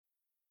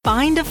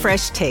Find a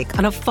fresh take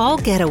on a fall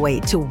getaway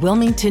to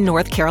Wilmington,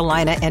 North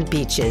Carolina and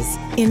beaches.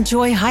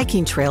 Enjoy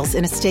hiking trails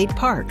in a state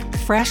park,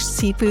 fresh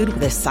seafood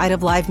with a side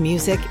of live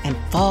music, and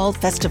fall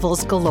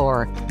festivals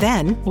galore.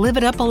 Then live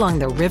it up along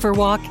the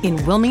Riverwalk in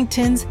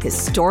Wilmington's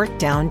historic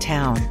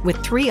downtown.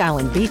 With 3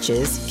 island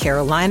beaches,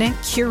 Carolina,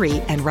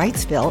 Curie, and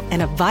Wrightsville,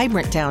 and a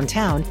vibrant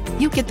downtown,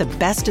 you get the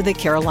best of the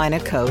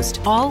Carolina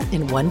coast all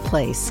in one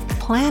place.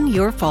 Plan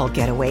your fall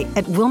getaway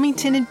at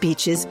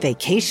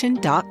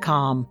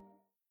WilmingtonandBeachesVacation.com.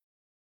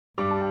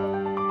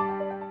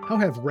 How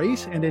have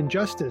race and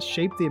injustice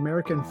shaped the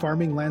American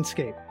farming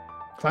landscape?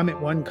 Climate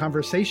One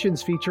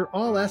conversations feature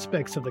all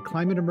aspects of the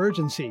climate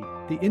emergency,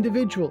 the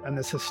individual and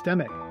the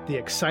systemic, the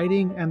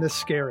exciting and the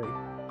scary.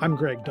 I'm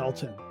Greg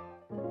Dalton.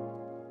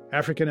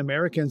 African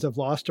Americans have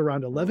lost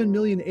around 11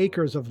 million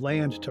acres of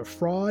land to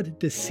fraud,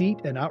 deceit,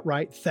 and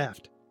outright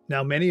theft.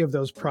 Now, many of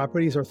those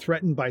properties are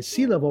threatened by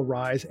sea level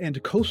rise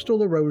and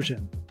coastal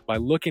erosion. By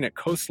looking at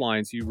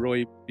coastlines, you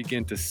really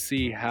begin to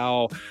see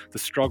how the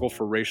struggle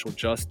for racial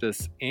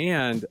justice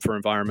and for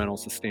environmental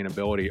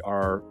sustainability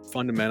are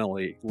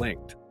fundamentally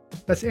linked.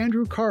 That's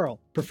Andrew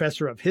Carl,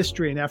 professor of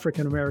history and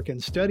African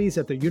American studies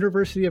at the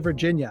University of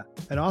Virginia,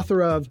 and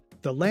author of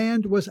The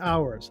Land Was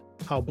Ours: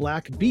 How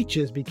Black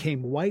Beaches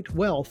Became White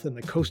Wealth in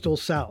the Coastal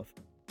South.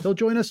 He'll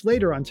join us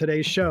later on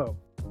today's show.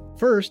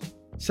 First,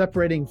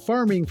 separating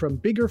farming from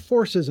bigger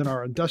forces in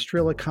our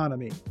industrial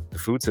economy. The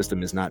food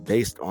system is not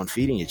based on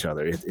feeding each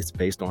other. It's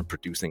based on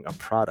producing a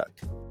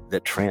product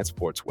that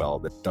transports well,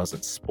 that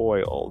doesn't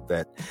spoil,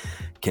 that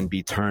can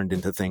be turned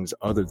into things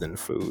other than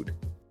food.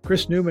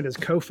 Chris Newman is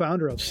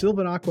co-founder of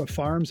Sylvan Aqua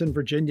Farms in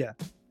Virginia.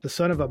 The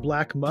son of a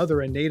Black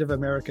mother and Native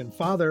American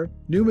father,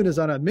 Newman is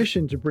on a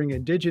mission to bring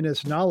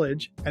indigenous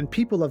knowledge and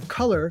people of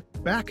color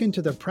back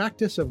into the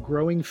practice of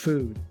growing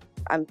food.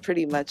 I'm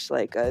pretty much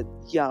like a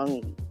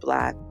young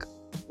Black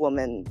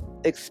woman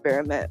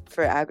experiment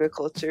for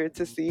agriculture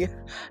to see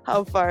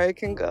how far it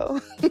can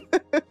go.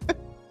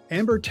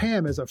 Amber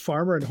Tam is a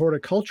farmer and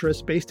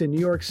horticulturist based in New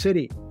York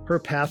City. Her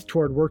path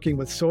toward working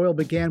with soil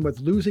began with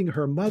losing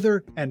her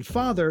mother and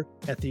father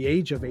at the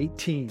age of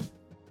 18.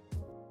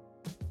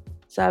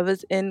 So I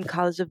was in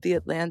College of the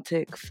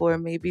Atlantic for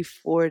maybe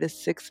 4 to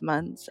 6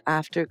 months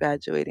after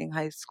graduating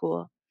high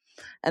school.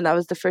 And that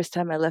was the first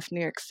time I left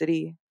New York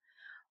City.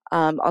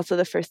 Also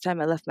the first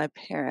time I left my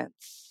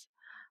parents.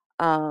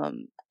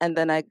 And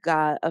then I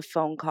got a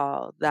phone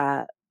call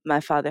that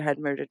my father had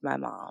murdered my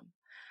mom.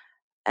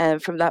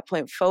 And from that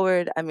point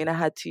forward, I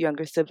had 2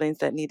 younger siblings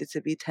that needed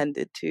to be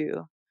tended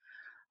to,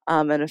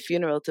 and a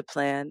funeral to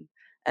plan,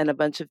 and a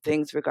bunch of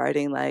things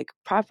regarding like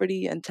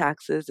property and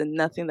taxes, and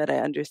nothing that I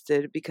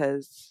understood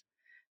because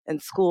in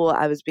school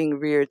I was being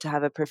reared to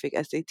have a perfect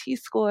SAT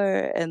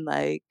score and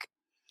like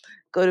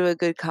go to a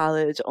good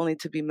college only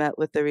to be met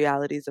with the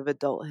realities of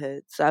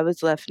adulthood. So I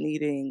was left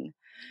needing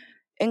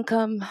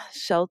income,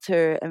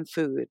 shelter, and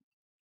food.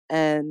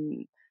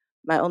 And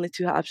my only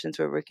 2 options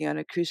were working on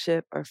a cruise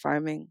ship or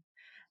farming.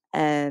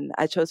 And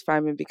I chose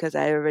farming because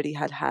I already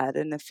had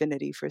an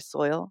affinity for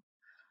soil.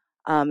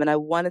 And I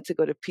wanted to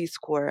go to Peace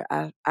Corps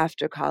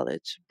after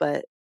college,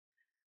 but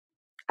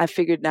I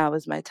figured now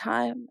was my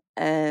time.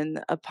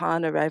 And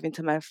upon arriving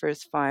to my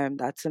first farm,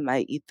 that's when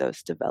my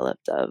ethos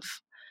developed of,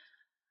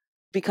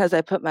 because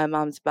I put my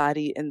mom's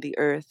body in the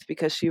earth,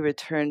 because she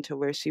returned to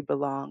where she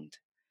belonged,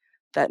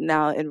 that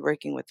now in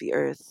working with the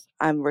earth,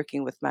 I'm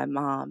working with my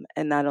mom,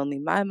 and not only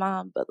my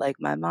mom, but like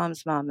my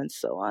mom's mom, and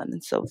so on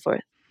and so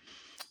forth.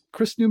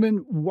 Chris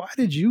Newman, why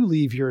did you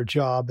leave your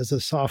job as a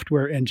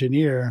software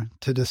engineer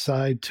to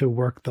decide to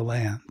work the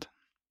land?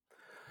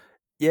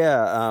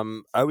 Yeah,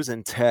 I was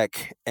in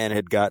tech and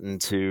had gotten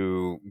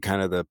to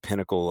kind of the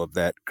pinnacle of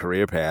that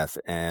career path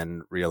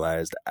and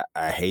realized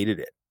I hated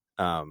it.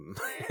 I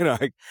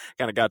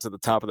kind of got to the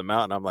top of the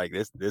mountain. I'm like,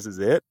 this is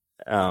it.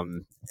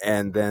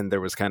 And then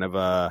there was kind of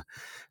a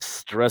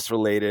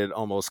stress-related,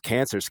 almost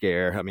cancer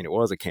scare. It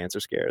was a cancer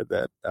scare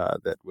that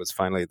was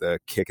finally the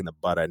kick in the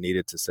butt I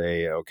needed to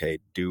say, okay,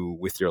 do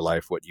with your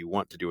life what you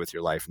want to do with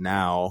your life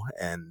now,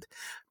 and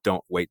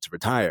don't wait to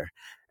retire.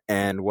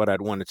 And what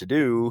I'd wanted to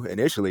do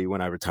initially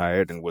when I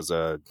retired and was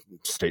a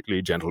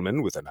stately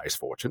gentleman with a nice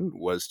fortune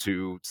was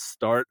to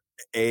start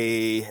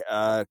a,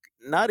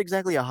 not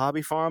exactly a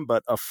hobby farm,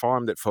 but a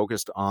farm that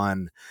focused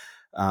on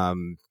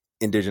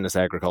indigenous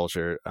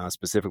agriculture,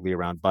 specifically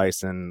around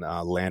bison,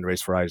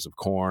 land-raised varieties of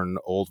corn,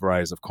 old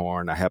varieties of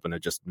corn. I happen to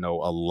just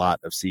know a lot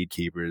of seed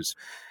keepers.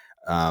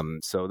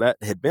 So that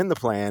had been the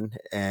plan.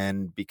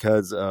 And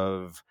because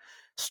of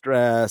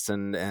stress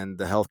and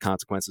the health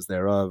consequences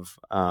thereof,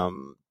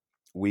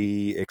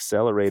 we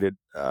accelerated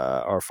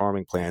our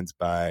farming plans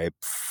by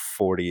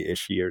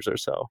 40-ish years or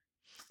so.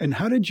 And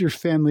how did your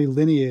family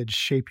lineage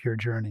shape your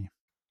journey?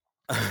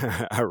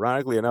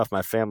 Ironically enough,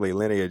 my family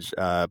lineage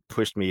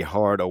pushed me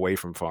hard away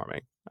from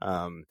farming.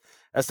 I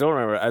still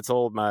remember I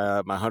told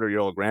my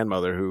 100-year-old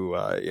grandmother who,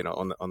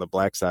 on the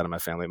Black side of my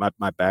family,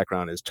 my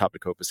background is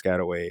Chopticot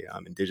Piscataway.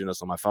 I'm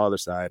indigenous on my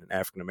father's side and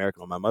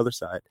African-American on my mother's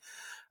side.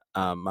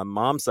 My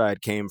mom's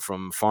side came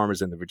from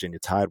farmers in the Virginia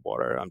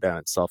Tidewater. I'm down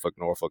in Suffolk,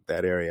 Norfolk,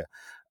 that area.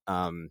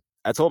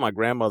 I told my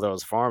grandmother I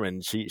was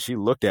farming. She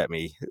looked at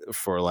me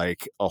for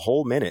like a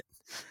whole minute.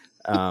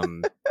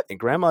 And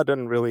grandma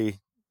doesn't really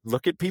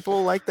look at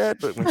people like that,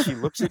 but when she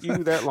looks at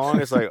you that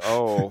long, it's like,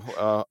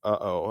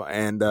 uh-oh.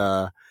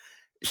 And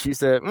she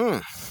said,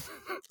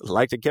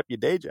 like to keep your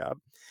day job.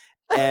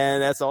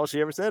 And that's all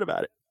she ever said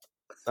about it.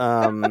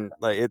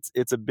 Like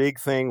it's a big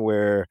thing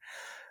where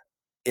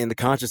in the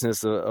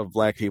consciousness of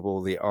Black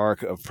people, the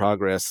arc of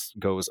progress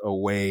goes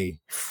away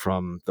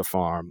from the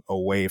farm,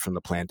 away from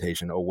the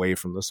plantation, away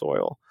from the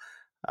soil.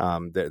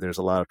 There's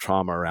a lot of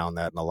trauma around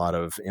that and a lot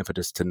of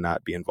impetus to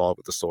not be involved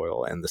with the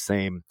soil. And the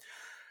same,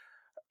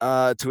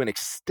 to an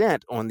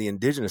extent, on the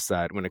indigenous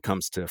side when it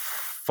comes to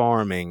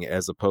farming,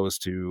 as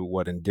opposed to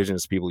what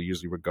indigenous people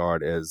usually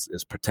regard as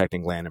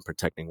protecting land and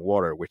protecting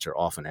water, which are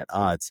often at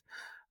odds.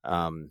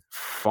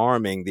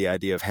 Farming, the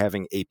idea of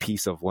having a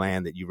piece of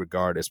land that you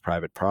regard as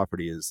private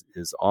property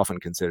is often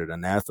considered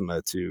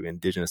anathema to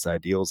indigenous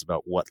ideals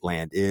about what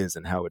land is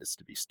and how it is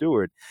to be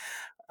stewarded.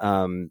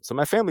 So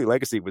my family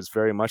legacy was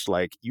very much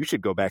like, you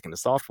should go back into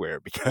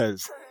software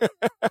because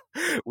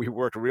we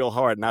worked real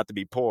hard not to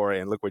be poor,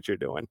 and look what you're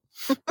doing.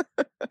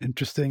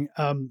 Interesting.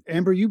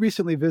 Amber, you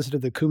recently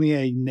visited the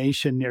Kumeyaay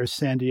Nation near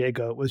San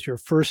Diego. It was your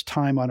first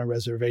time on a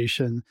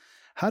reservation.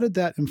 How did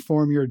that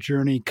inform your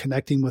journey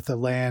connecting with the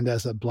land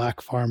as a Black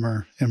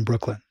farmer in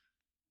Brooklyn?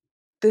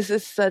 This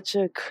is such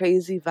a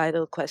crazy,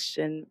 vital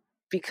question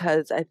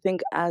because I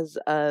think as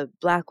a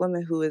Black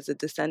woman who is a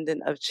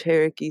descendant of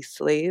Cherokee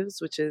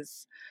slaves, which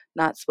is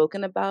not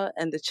spoken about,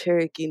 and the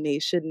Cherokee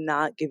Nation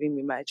not giving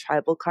me my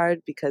tribal card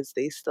because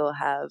they still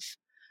have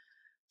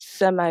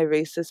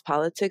semi-racist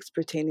politics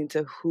pertaining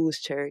to who's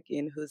Cherokee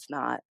and who's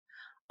not.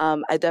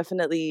 I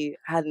definitely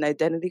had an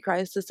identity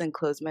crisis and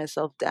closed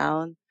myself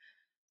down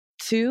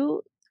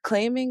to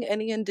claiming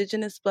any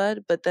indigenous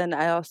blood, but then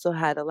I also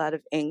had a lot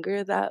of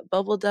anger that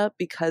bubbled up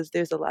because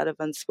there's a lot of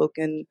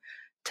unspoken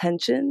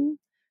tension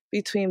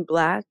between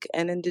Black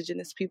and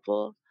indigenous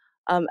people,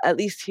 at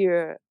least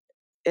here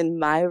in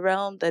my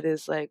realm, that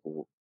is like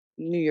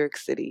New York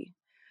City.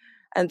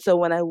 And so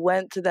when I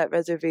went to that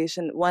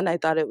reservation, one, I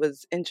thought it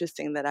was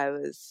interesting that I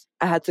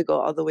had to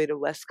go all the way to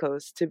West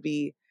Coast to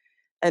be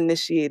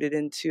initiated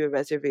into a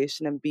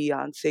reservation and be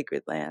on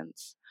sacred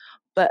lands.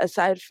 But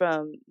aside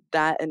from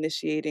that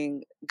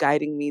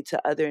guiding me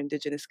to other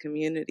indigenous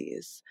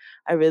communities,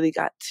 I really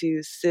got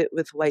to sit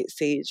with white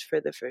sage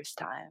for the first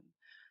time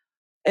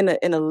in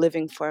a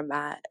living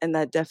format. And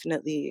that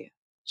definitely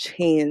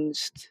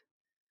changed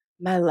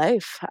my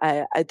life.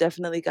 I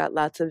definitely got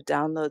lots of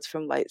downloads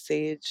from white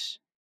sage.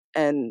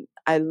 And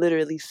I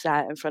literally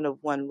sat in front of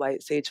one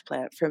white sage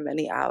plant for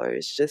many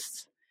hours,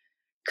 just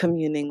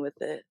communing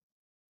with it.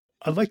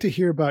 I'd like to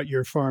hear about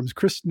your farms.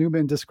 Chris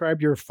Newman,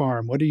 describe your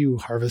farm. What are you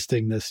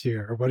harvesting this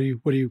year? Or what do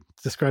you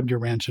describe your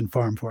ranch and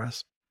farm for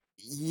us?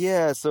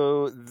 Yeah,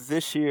 so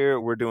this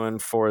year we're doing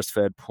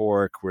forest-fed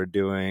pork, we're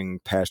doing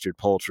pastured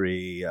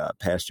poultry,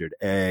 pastured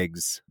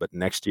eggs, but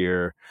next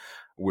year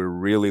we're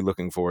really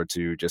looking forward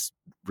to just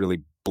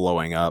really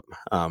blowing up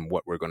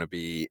what we're going to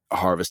be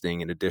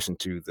harvesting. In addition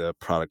to the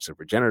products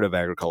of regenerative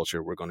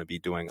agriculture, we're going to be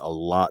doing a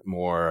lot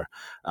more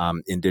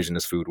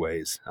indigenous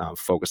foodways,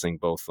 focusing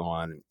both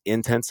on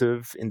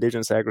intensive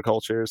indigenous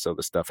agriculture, so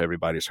the stuff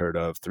everybody's heard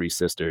of, Three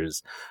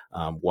Sisters,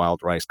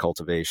 wild rice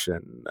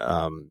cultivation,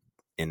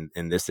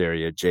 in this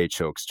area, Jay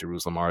chokes,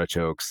 Jerusalem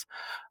artichokes,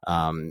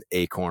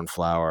 acorn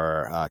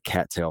flour,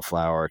 cattail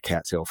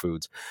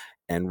foods,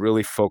 and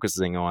really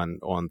focusing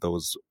on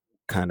those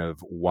kind of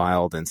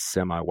wild and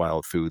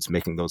semi-wild foods,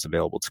 making those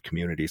available to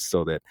communities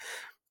so that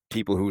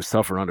people who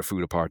suffer under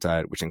food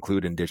apartheid, which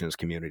include indigenous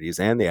communities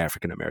and the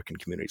African American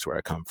communities where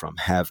I come from,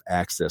 have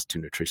access to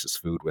nutritious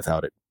food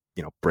without it,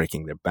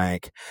 breaking their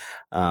bank.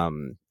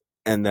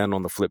 And then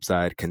on the flip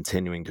side,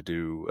 continuing to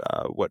do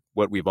what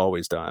we've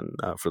always done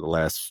for the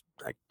last,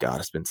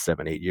 it's been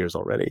 7-8 years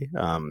already.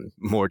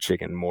 More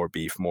chicken, more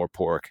beef, more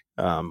pork,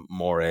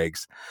 more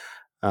eggs.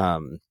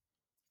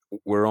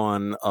 We're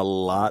on a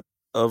lot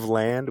of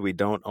land. We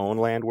don't own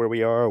land where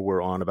we are.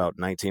 We're on about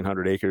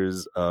 1,900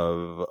 acres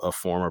of a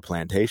former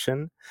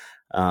plantation,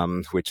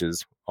 which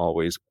is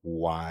always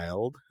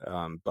wild.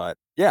 But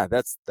yeah,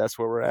 that's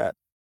where we're at.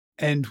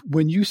 And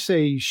when you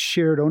say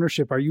shared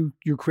ownership,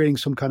 you're creating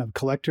some kind of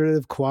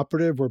collective,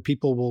 cooperative, where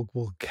people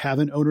will have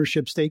an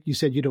ownership stake? You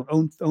said you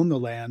don't own the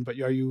land, but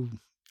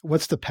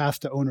what's the path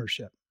to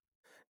ownership?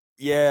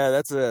 Yeah,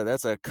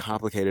 that's a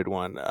complicated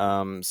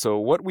one. So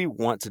what we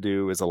want to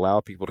do is allow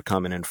people to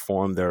come in and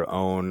form their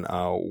own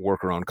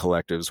worker-owned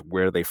collectives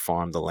where they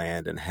farm the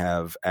land and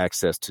have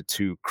access to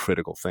two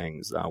critical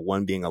things.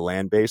 One being a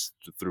land base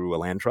through a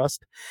land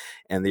trust,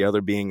 and the other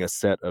being a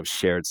set of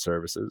shared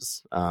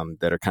services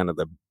that are kind of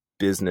the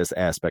business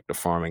aspect of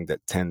farming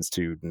that tends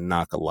to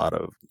knock a lot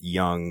of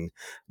young,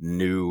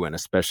 new, and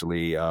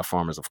especially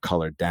farmers of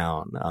color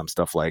down.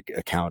 Stuff like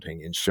accounting,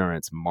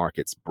 insurance,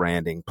 markets,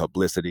 branding,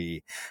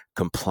 publicity,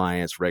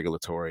 compliance,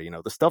 regulatory,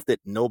 the stuff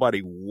that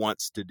nobody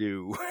wants to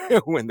do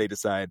when they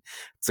decide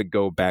to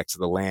go back to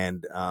the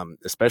land,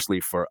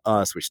 especially for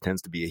us, which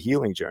tends to be a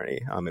healing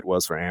journey. It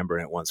was for Amber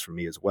and it was for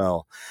me as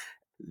well.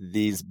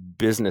 these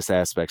business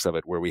aspects of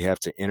it where we have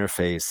to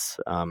interface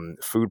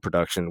food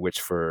production, which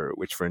for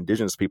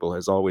indigenous people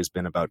has always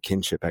been about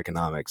kinship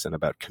economics and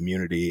about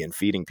community and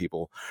feeding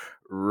people,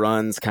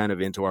 runs kind of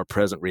into our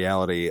present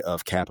reality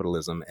of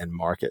capitalism and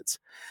markets.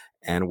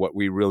 And what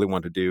we really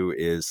want to do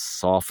is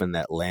soften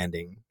that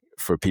landing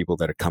for people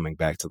that are coming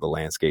back to the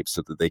landscape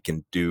so that they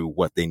can do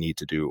what they need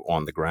to do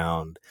on the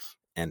ground,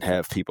 and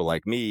have people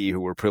like me who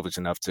were privileged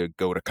enough to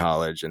go to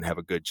college and have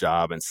a good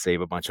job and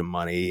save a bunch of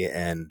money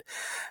and,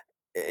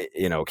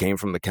 came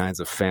from the kinds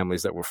of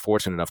families that were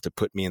fortunate enough to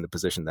put me in the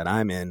position that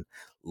I'm in,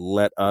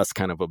 let us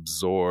kind of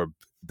absorb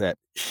that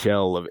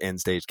shell of end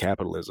stage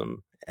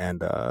capitalism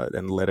and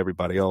let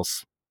everybody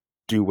else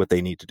do what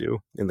they need to do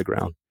in the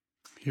ground.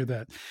 Hear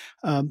that.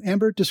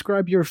 Amber,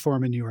 describe your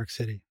farm in New York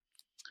City.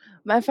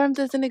 My farm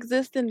doesn't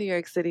exist in New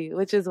York City,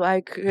 which is why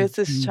Chris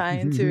is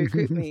trying to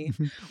recruit me.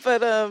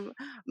 But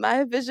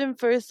my vision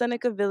for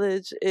Seneca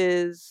Village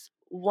is,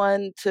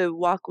 one, to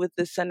walk with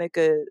the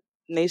Seneca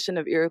Nation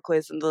of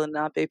Iroquois and the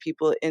Lenape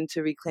people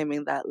into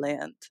reclaiming that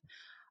land.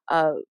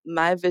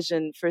 My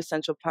vision for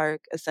Central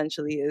Park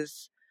essentially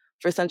is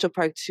for Central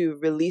Park to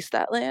release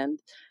that land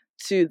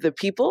to the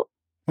people.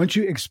 Why don't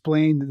you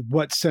explain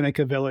what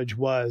Seneca Village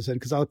was? And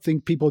because I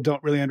think people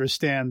don't really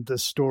understand the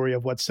story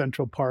of what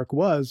Central Park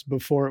was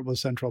before it was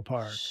Central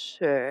Park.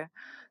 Sure.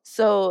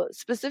 So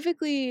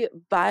specifically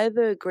by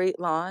the Great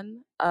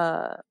Lawn,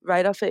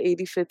 right off of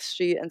 85th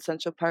Street and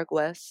Central Park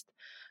West,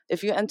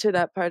 if you enter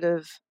that part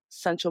of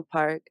Central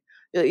Park,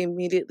 you'll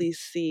immediately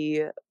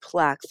see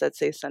plaques that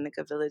say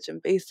Seneca Village.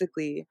 And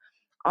basically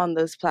on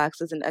those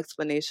plaques is an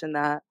explanation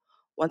that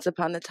once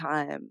upon a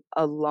time,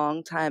 a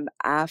long time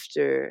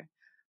after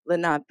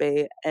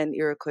Lenape and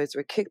Iroquois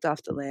were kicked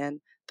off the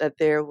land, that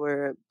there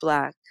were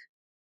Black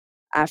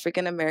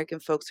African-American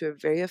folks who were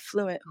very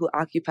affluent who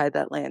occupied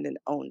that land and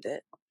owned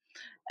it.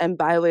 And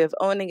by way of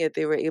owning it,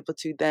 they were able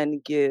to then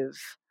give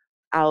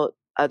out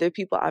other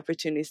people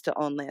opportunities to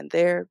own land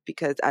there,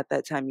 because at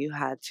that time you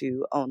had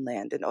to own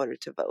land in order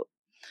to vote.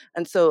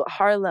 And so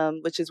Harlem,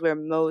 which is where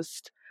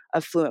most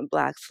affluent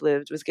Blacks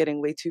lived, was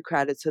getting way too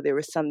crowded, so there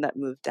were some that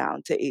moved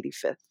down to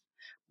 85th.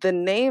 The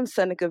name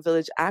Seneca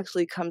Village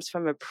actually comes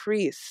from a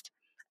priest,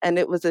 and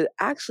it was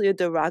actually a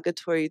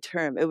derogatory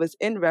term. It was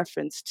in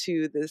reference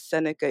to the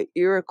Seneca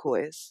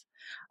Iroquois,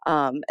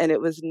 and it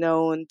was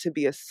known to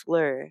be a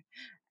slur.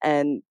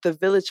 And the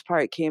village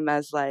part came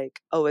as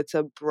like, oh, it's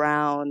a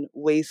brown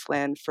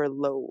wasteland for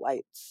low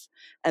whites.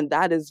 And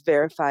that is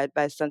verified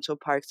by Central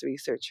Park's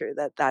researcher,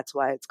 that that's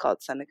why it's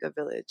called Seneca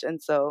Village.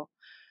 And so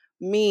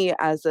me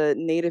as a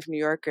native New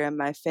Yorker and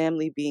my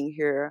family being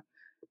here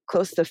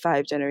close to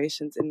 5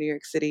 generations in New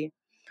York City,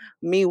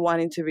 me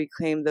wanting to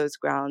reclaim those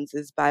grounds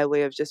is by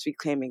way of just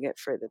reclaiming it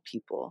for the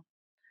people.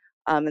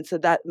 And so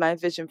that my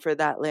vision for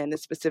that land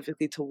is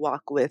specifically to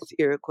walk with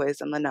Iroquois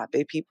and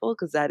Lenape people,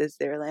 because that is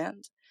their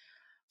land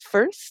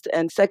first.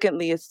 And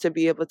secondly, it's to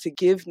be able to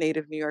give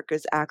Native New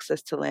Yorkers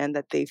access to land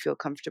that they feel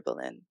comfortable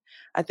in.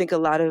 I think a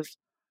lot of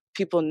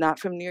people not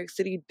from New York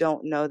City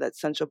don't know that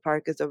Central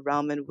Park is a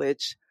realm in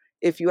which,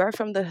 if you are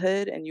from the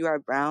hood and you are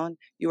brown,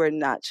 you are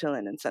not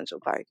chilling in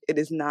Central Park. It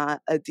is not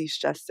a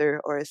de-stressor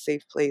or a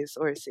safe place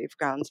or a safe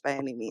grounds by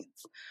any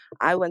means.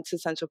 I went to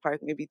Central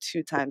Park maybe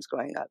 2 times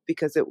growing up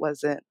because it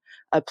wasn't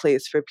a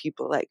place for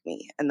people like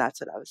me, and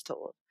that's what I was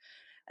told.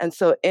 And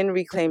so in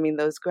reclaiming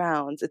those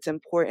grounds, it's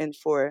important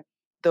for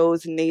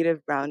those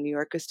native brown New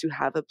Yorkers to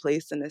have a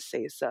place and a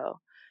say-so,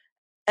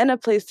 and a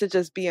place to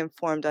just be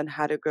informed on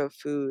how to grow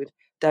food,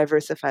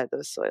 diversify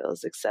those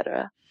soils,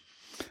 etc.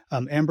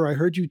 Amber, I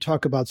heard you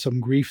talk about some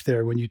grief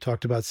there when you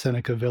talked about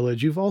Seneca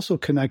Village. You've also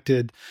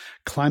connected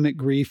climate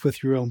grief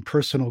with your own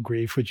personal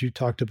grief, which you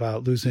talked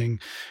about losing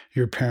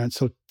your parents.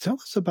 So tell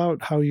us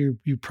about how you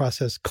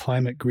process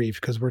climate grief,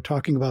 because we're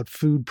talking about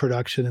food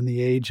production in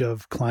the age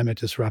of climate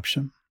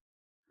disruption.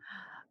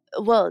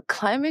 Well,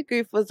 climate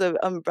grief was an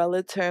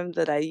umbrella term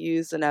that I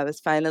used when I was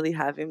finally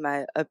having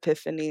my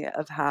epiphany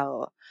of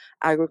how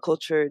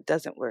agriculture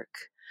doesn't work.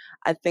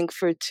 I think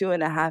for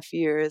 2.5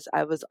 years,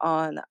 I was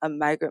on a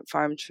migrant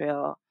farm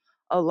trail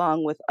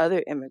along with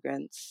other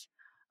immigrants.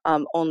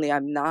 Only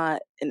I'm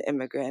not an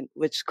immigrant,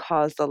 which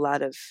caused a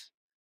lot of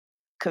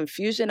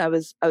confusion. I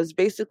was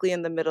basically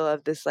in the middle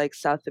of this like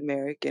South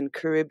American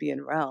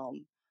Caribbean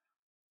realm,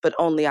 but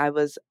only I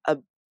was a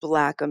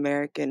Black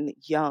American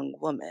young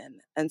woman.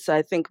 And so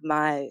I think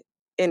my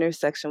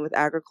intersection with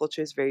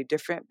agriculture is very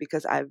different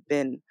because I've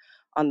been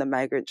on the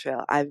migrant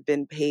trail. I've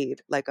been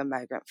paid like a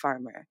migrant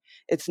farmer.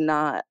 It's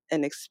not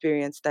an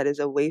experience that is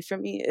away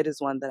from me. It is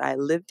one that I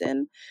lived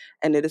in,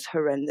 and it is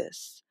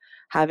horrendous.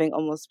 Having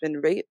almost been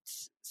raped,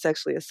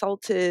 sexually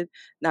assaulted,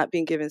 not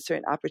being given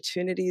certain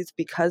opportunities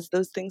because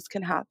those things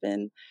can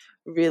happen,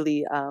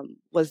 really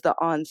was the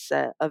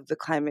onset of the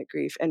climate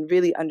grief, and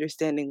really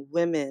understanding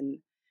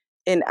women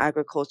in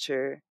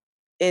agriculture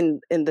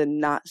in the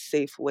not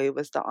safe way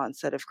was the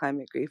onset of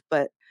climate grief.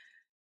 But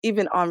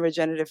even on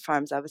regenerative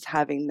farms, I was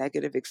having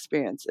negative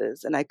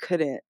experiences, and I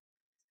couldn't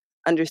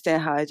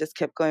understand how I just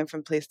kept going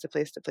from place to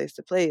place to place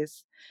to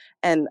place.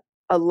 And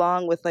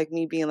along with like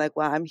me being like,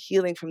 well, I'm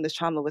healing from this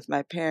trauma with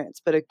my parents,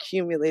 but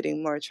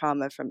accumulating more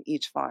trauma from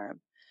each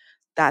farm.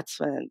 That's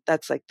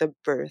like the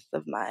birth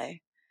of my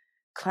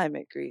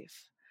climate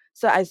grief.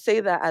 So I say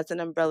that as an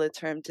umbrella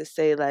term to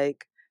say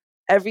like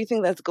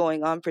everything that's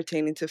going on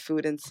pertaining to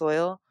food and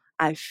soil,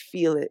 I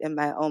feel it in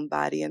my own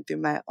body and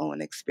through my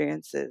own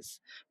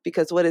experiences,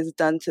 because what is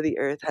done to the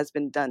earth has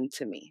been done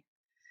to me.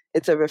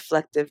 It's a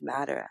reflective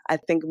matter. I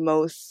think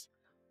most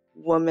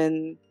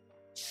women,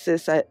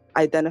 cis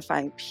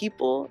identifying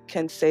people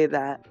can say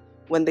that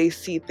when they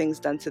see things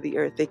done to the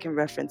earth, they can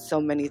reference so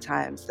many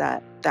times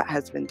that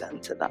has been done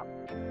to them.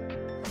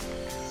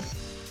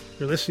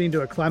 You're listening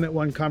to a Climate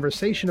One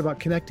conversation about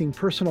connecting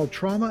personal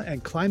trauma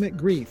and climate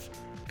grief.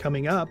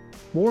 Coming up,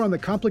 more on the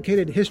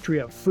complicated history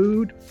of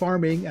food,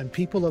 farming, and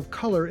people of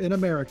color in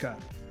America.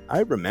 I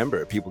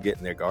remember people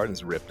getting their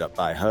gardens ripped up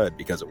by HUD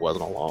because it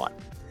wasn't a lawn.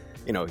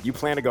 You know, you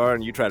plant a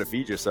garden, you try to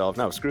feed yourself.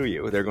 No, screw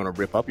you. They're going to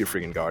rip up your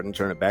freaking garden,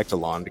 turn it back to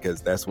lawn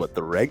because that's what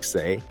the regs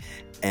say.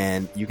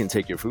 And you can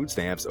take your food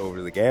stamps over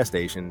to the gas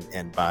station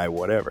and buy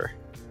whatever.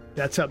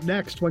 That's up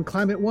next when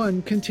Climate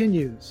One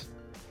continues.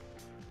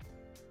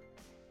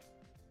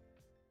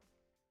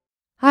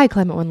 Hi,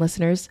 Climate One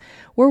listeners.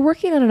 We're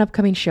working on an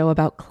upcoming show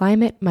about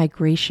climate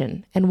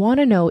migration and want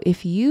to know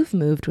if you've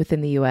moved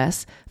within the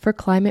U.S. for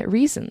climate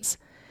reasons.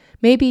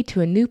 Maybe to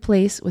a new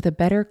place with a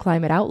better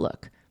climate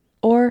outlook.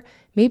 Or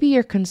maybe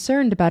you're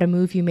concerned about a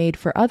move you made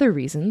for other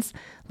reasons,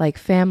 like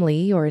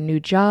family or a new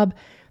job,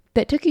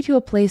 that took you to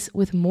a place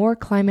with more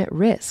climate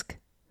risk.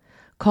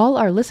 Call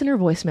our listener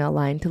voicemail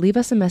line to leave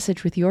us a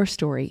message with your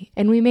story,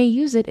 and we may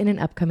use it in an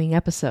upcoming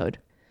episode.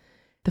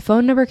 The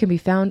phone number can be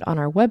found on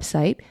our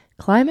website,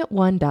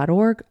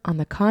 climateone.org, on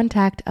the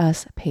Contact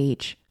Us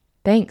page.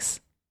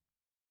 Thanks.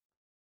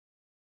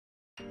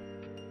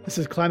 This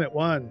is Climate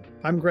One.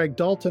 I'm Greg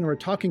Dalton. We're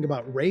talking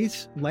about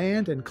race,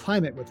 land, and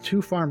climate with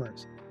two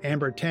farmers.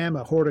 Amber Tam,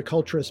 a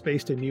horticulturist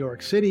based in New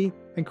York City,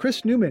 and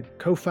Chris Newman,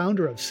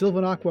 co-founder of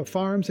Sylvan Aqua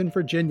Farms in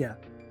Virginia.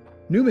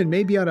 Newman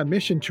may be on a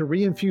mission to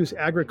reinfuse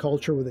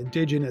agriculture with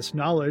indigenous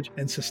knowledge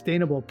and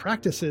sustainable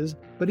practices,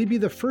 but he'd be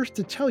the first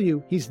to tell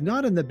you he's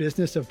not in the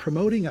business of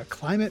promoting a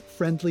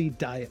climate-friendly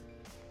diet.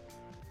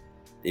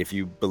 If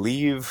you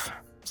believe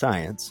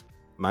science,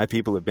 my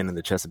people have been in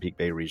the Chesapeake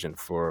Bay region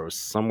for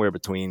somewhere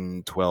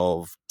between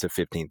 12 to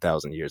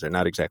 15,000 years. They're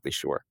not exactly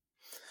sure.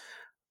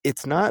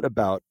 It's not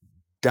about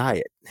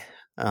diet.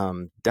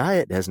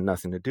 Diet has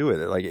nothing to do with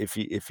it. Like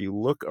if you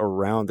look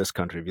around this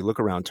country, if you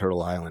look around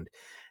Turtle Island,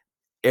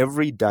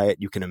 every diet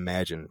you can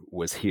imagine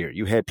was here.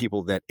 You had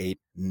people that ate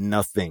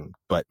nothing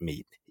but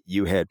meat.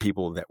 You had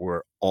people that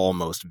were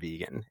almost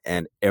vegan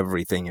and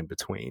everything in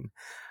between.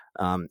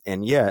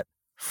 And yet,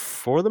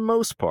 for the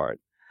most part,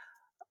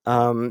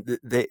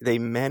 they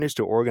managed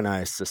to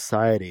organize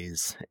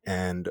societies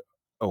and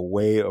a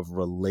way of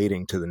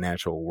relating to the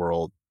natural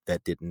world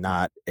that did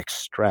not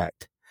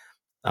extract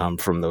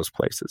from those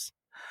places.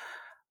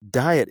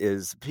 Diet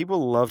is,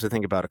 people love to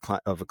think about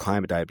a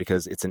climate diet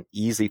because it's an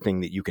easy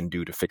thing that you can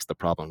do to fix the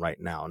problem right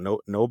now.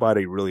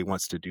 Nobody really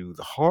wants to do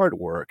the hard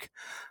work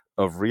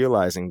of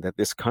realizing that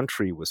this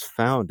country was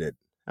founded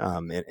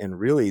and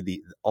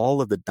really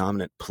all of the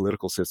dominant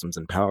political systems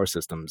and power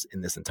systems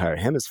in this entire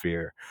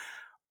hemisphere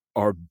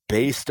are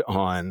based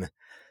on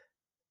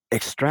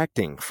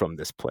extracting from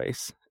this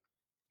place,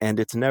 and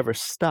it's never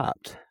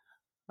stopped.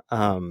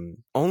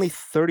 Only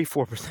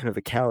 34% of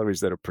the calories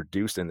that are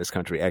produced in this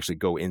country actually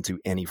go into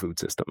any food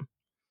system.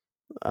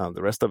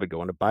 The rest of it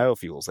go into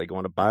biofuels. They go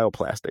into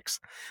bioplastics.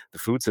 The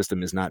food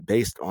system is not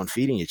based on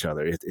feeding each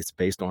other. It's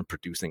based on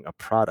producing a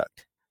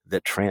product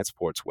that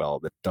transports well,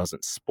 that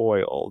doesn't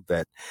spoil,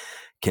 that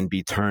can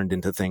be turned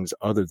into things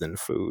other than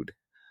food.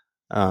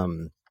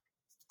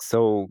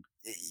 So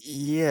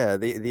yeah,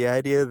 the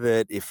idea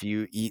that if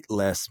you eat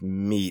less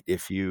meat,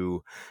 if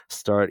you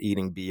start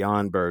eating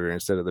Beyond Burger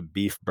instead of the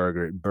beef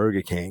burger at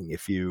Burger King,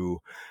 if you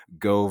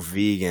go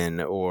vegan,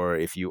 or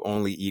if you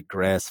only eat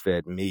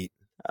grass-fed meat,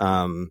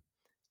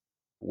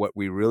 what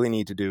we really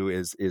need to do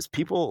is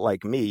people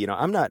like me,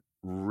 I'm not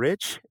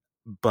rich,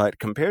 but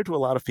compared to a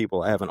lot of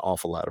people, I have an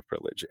awful lot of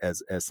privilege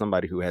as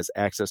somebody who has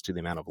access to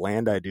the amount of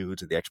land I do,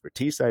 to the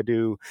expertise I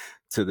do,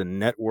 to the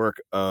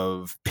network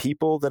of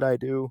people that I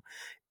do.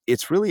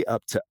 It's really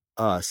up to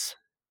us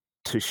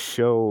to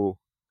show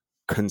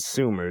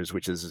consumers,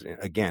 which is,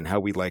 again, how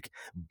we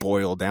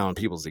boil down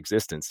people's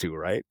existence to,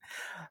 right?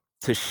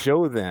 To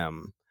show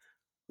them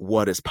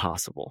what is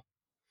possible,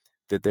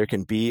 that there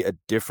can be a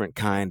different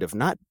kind of,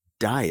 not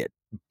diet,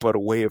 but a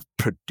way of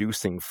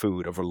producing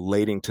food, of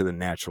relating to the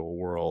natural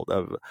world,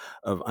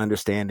 of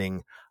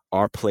understanding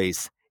our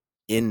place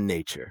in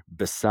nature,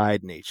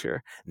 beside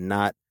nature,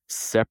 not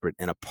separate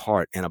and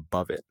apart and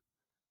above it.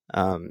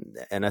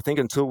 And I think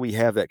until we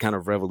have that kind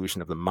of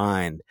revolution of the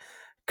mind,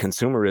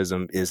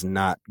 consumerism is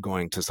not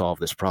going to solve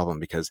this problem,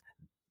 because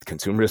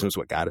consumerism is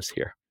what got us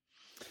here.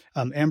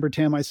 Amber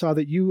Tam, I saw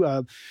that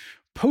you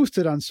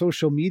posted on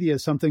social media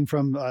something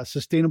from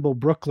Sustainable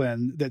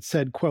Brooklyn that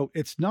said, quote,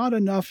 "It's not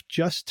enough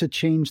just to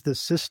change the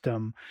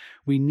system.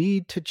 We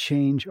need to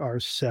change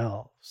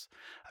ourselves."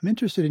 I'm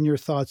interested in your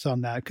thoughts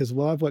on that, because a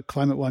lot of what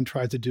Climate One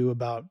tries to do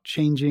about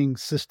changing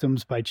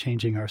systems by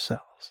changing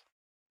ourselves.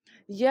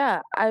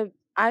 Yeah,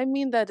 I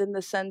mean that in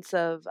the sense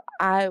of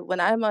when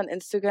I'm on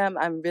Instagram,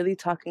 I'm really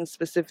talking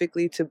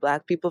specifically to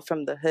Black people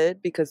from the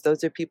hood because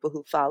those are people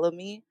who follow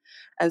me.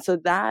 And so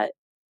that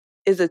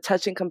is a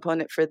touching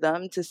component for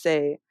them to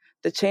say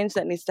the change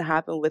that needs to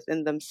happen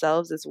within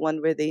themselves is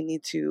one where they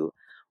need to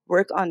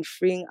work on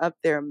freeing up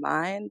their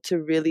mind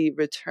to really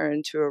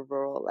return to a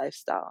rural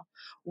lifestyle.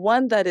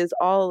 One that is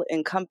all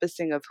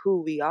encompassing of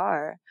who we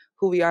are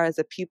as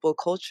a people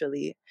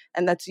culturally.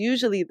 And that's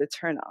usually the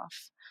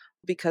turnoff.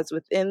 Because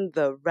within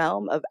the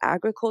realm of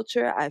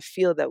agriculture, I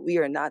feel that we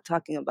are not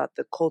talking about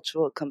the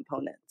cultural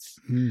components.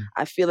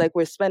 I feel like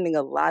we're spending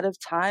a lot of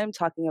time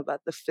talking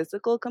about the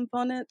physical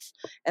components,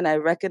 and I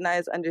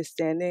recognize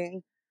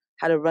understanding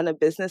how to run a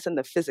business and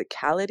the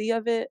physicality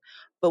of it.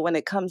 But when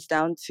it comes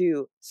down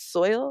to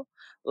soil,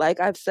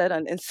 like I've said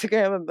on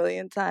Instagram a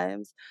million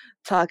times,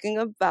 talking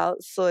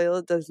about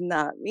soil does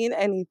not mean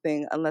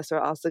anything unless we're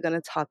also going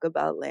to talk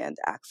about land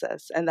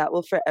access. And that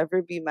will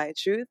forever be my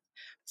truth.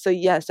 So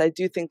yes, I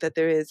do think that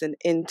there is an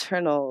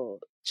internal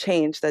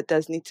change that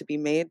does need to be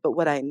made. But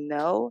what I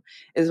know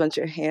is once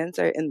your hands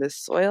are in the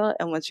soil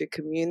and once you're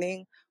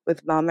communing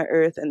with Mama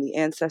Earth and the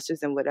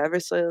ancestors and whatever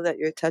soil that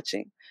you're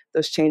touching,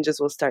 those changes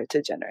will start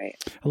to generate.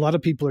 A lot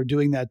of people are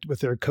doing that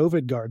with their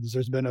COVID gardens.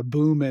 There's been a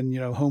boom in,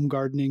 home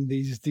gardening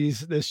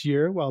this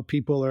year while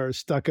people are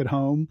stuck at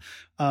home.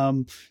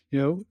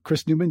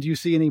 Chris Newman, do you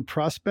see any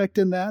prospect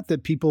in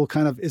that people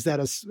kind of, is that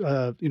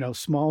a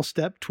small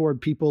step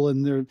toward people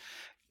and their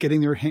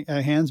getting their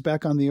hands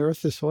back on the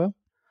earth, the soil?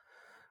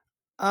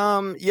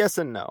 Yes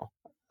and no.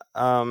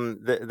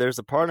 There's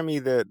a part of me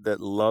that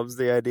loves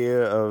the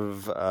idea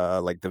of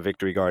like the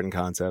Victory Garden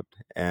concept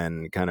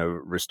and kind of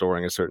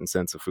restoring a certain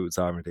sense of food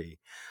sovereignty.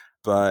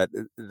 But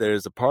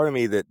there's a part of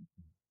me that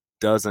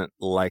doesn't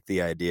like the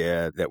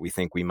idea that we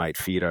think we might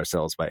feed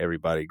ourselves by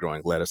everybody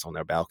growing lettuce on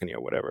their balcony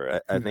or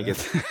whatever. I think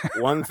it's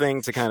one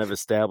thing to kind of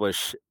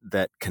establish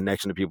that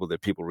connection to people,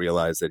 that people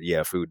realize that,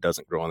 yeah, food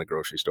doesn't grow in the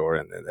grocery store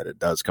and that it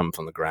does come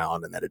from the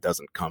ground and that it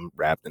doesn't come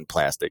wrapped in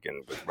plastic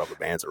and with rubber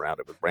bands around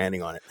it with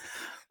branding on it.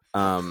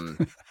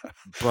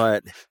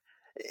 But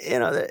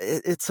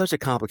it's such a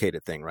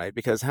complicated thing, right?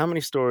 Because how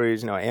many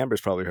stories,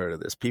 Amber's probably heard of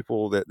this,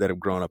 people that have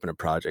grown up in the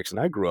projects, and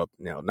I grew up,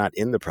 not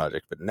in the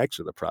project, but next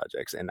to the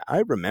projects. And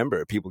I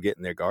remember people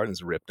getting their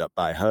gardens ripped up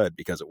by HUD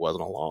because it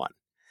wasn't a lawn.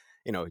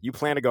 You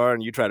plant a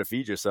garden, you try to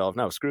feed yourself.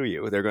 No, screw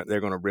you. They're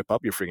going to rip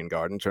up your freaking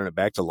garden, turn it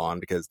back to lawn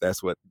because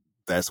that's what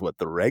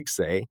the regs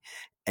say.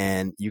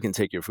 And you can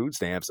take your food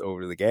stamps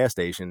over to the gas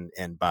station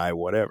and buy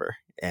whatever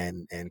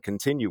and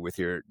continue with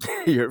your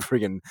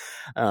freaking,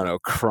 I don't know,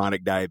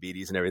 chronic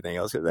diabetes and everything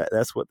else.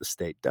 That's what the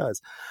state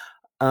does.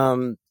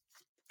 I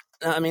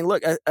mean,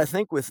 look, I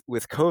think with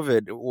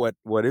COVID,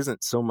 what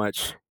isn't so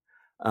much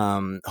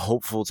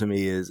hopeful to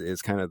me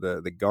is kind of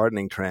the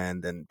gardening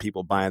trend and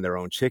people buying their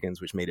own chickens,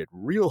 which made it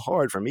real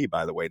hard for me,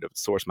 by the way, to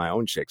source my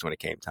own chicks when it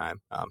came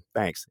time.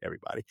 Thanks,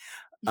 everybody.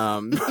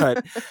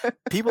 But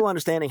people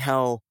understanding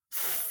how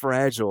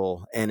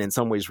fragile and in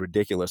some ways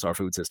ridiculous our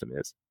food system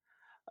is.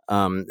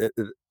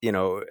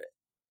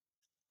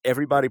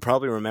 Everybody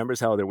probably remembers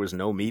how there was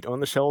no meat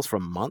on the shelves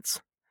for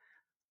months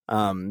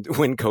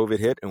when COVID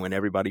hit and when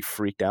everybody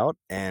freaked out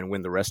and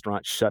when the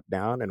restaurants shut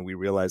down and we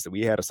realized that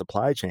we had a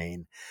supply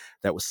chain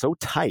that was so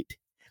tight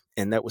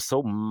and that was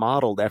so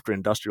modeled after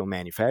industrial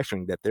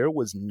manufacturing that there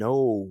was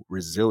no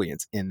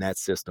resilience in that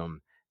system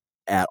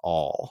at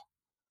all.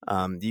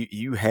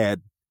 You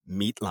had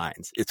meat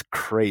lines. It's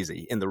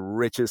crazy. In the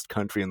richest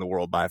country in the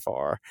world by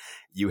far,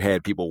 you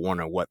had people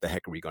wondering what the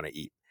heck are we going to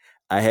eat.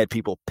 I had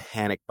people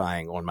panic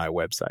buying on my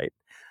website.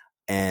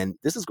 And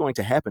this is going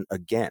to happen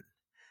again.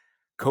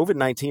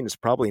 COVID-19 is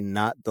probably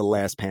not the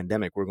last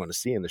pandemic we're going to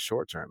see in the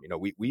short term.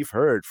 We've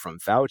heard from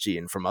Fauci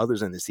and from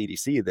others in the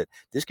CDC that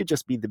this could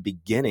just be the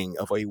beginning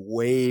of a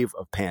wave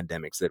of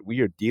pandemics that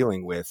we are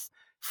dealing with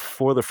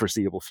for the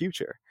foreseeable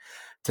future.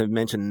 To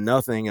mention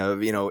nothing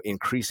of,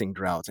 increasing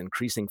droughts,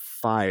 increasing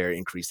fire,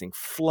 increasing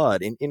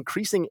flood,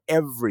 increasing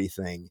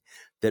everything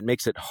that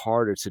makes it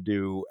harder to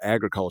do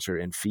agriculture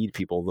and feed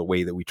people the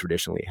way that we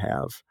traditionally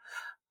have.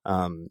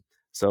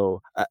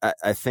 So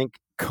I think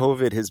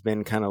COVID has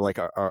been kind of like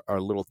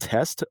our little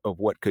test of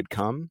what could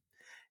come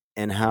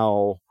and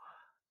how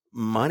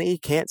money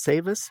can't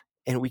save us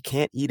and we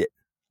can't eat it.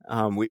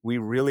 We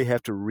really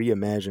have to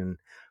reimagine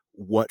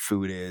what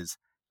food is,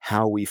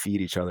 how we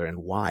feed each other, and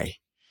why.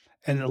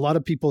 And a lot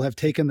of people have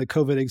taken the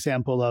COVID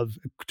example of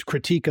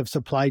critique of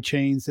supply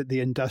chains, the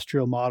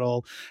industrial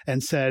model,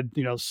 and said,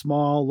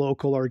 small,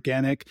 local,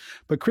 organic.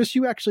 But Chris,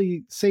 you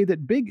actually say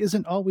that big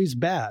isn't always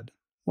bad.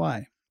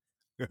 Why?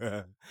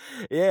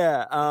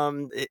 Yeah,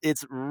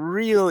 it's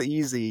real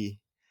easy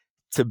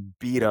to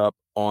beat up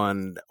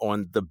on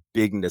the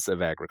bigness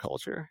of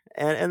agriculture.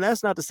 And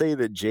that's not to say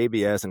that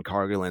JBS and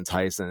Cargill and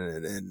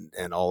Tyson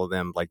and all of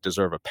them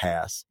deserve a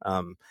pass.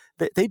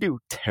 They do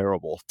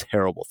terrible,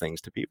 terrible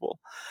things to people.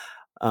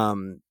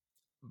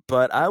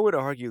 But I would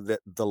argue that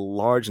the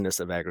largeness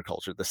of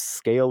agriculture, the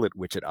scale at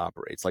which it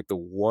operates, like the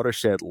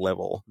watershed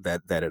level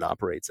that it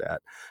operates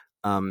at,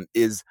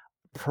 is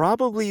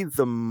probably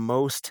the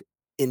most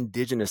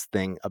indigenous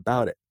thing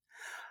about it.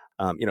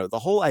 The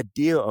whole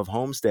idea of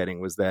homesteading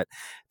was that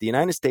the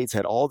United States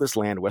had all this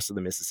land west of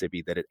the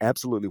Mississippi that it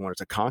absolutely wanted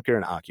to conquer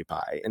and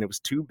occupy, and it was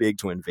too big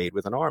to invade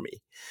with an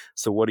army.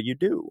 So what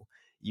do?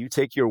 You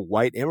take your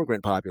white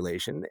immigrant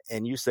population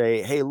and you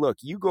say, hey, look,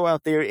 you go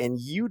out there and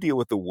you deal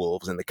with the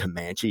wolves and the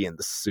Comanche and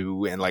the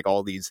Sioux and like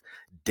all these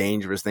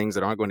dangerous things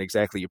that aren't going to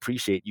exactly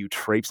appreciate you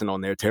traipsing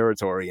on their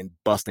territory and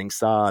busting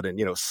sod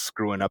and,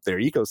 screwing up their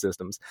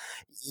ecosystems.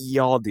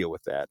 Y'all deal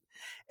with that.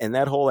 And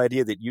that whole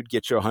idea that you'd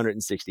get your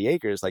 160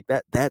 acres, like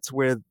that's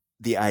where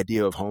the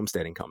idea of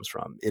homesteading comes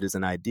from. It is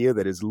an idea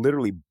that is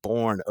literally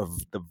born of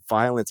the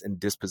violence and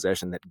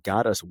dispossession that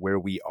got us where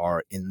we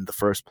are in the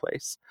first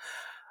place.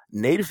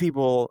 Native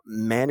people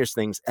manage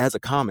things as a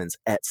commons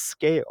at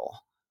scale.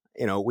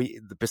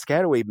 The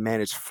Piscataway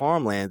managed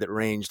farmland that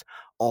ranged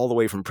all the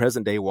way from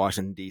present-day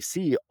Washington,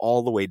 D.C.,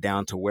 all the way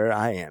down to where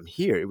I am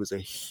here. It was a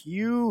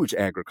huge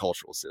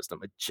agricultural system,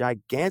 a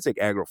gigantic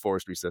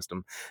agroforestry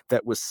system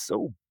that was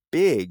so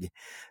big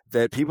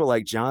that people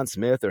like John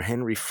Smith or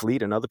Henry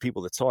Fleet and other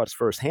people that saw it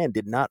firsthand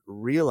did not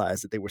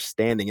realize that they were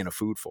standing in a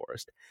food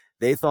forest.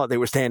 They thought they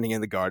were standing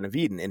in the Garden of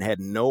Eden and had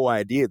no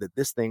idea that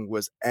this thing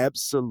was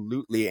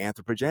absolutely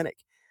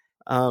anthropogenic.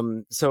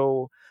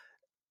 So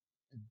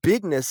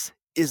bigness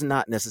is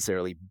not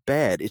necessarily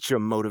bad. It's your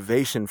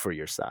motivation for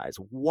your size.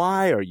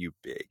 Why are you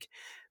big?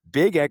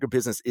 Big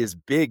agribusiness is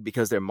big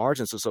because their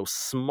margins are so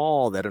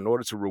small that in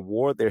order to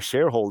reward their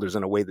shareholders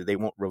in a way that they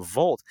won't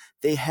revolt,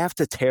 they have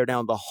to tear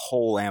down the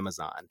whole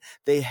Amazon.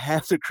 They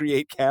have to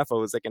create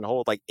CAFOs that can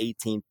hold like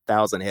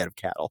 18,000 head of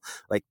cattle.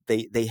 Like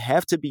they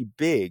have to be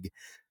big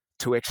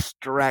to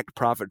extract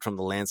profit from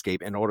the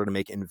landscape in order to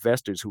make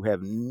investors who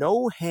have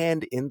no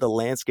hand in the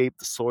landscape,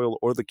 the soil,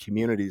 or the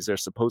communities they're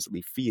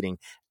supposedly feeding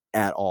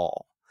at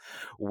all.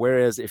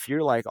 Whereas if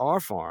you're like our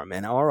farm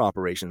and our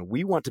operation,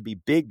 we want to be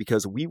big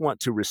because we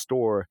want to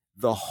restore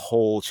the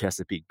whole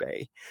Chesapeake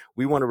Bay.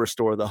 We want to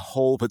restore the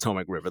whole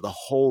Potomac River, the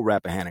whole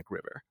Rappahannock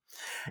River.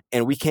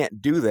 And we can't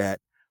do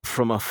that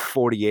from a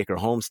 40-acre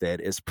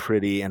homestead, as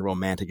pretty and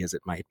romantic as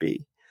it might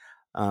be.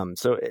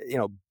 So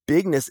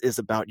bigness is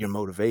about your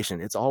motivation.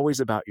 It's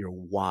always about your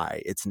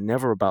why. It's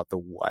never about the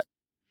what.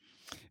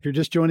 If you're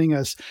just joining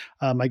us,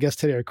 my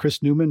guests today are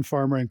Chris Newman,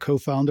 farmer and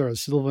co-founder of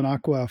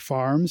Sylvanaqua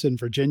Farms in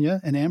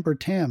Virginia, and Amber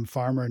Tam,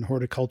 farmer and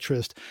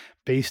horticulturist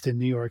based in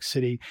New York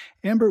City.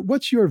 Amber,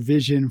 what's your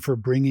vision for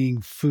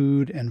bringing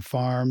food and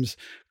farms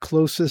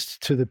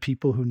closest to the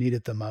people who need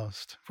it the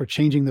most? For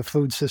changing the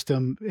food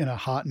system in a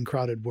hot and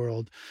crowded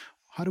world,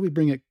 how do we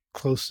bring it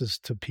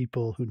closest to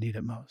people who need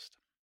it most?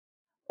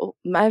 Well,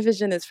 my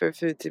vision is for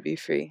food to be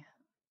free.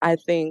 I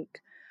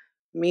think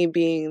me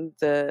being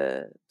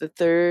the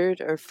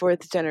third or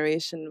fourth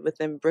generation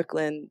within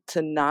Brooklyn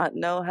to not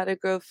know how to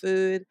grow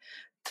food,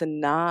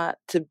 to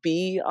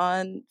be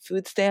on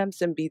food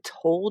stamps and be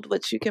told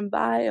what you can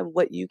buy and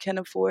what you can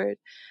afford,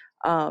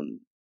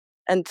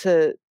 and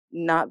to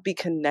not be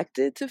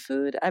connected to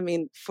food. I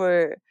mean,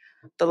 for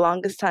the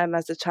longest time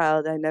as a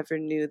child, I never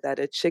knew that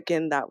a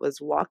chicken that was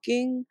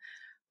walking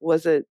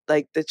was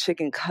like the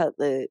chicken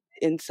cutlet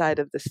inside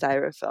of the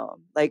styrofoam.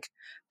 Like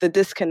the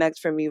disconnect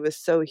for me was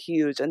so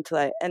huge until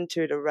I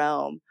entered a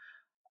realm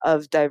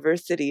of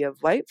diversity of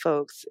white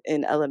folks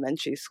in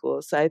elementary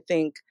school. So I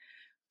think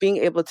being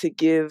able to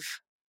give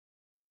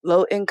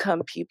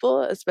low-income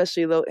people,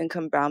 especially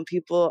low-income brown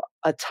people,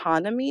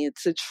 autonomy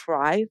to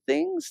try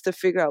things, to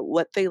figure out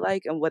what they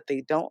like and what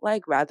they don't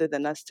like, rather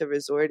than us to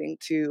resorting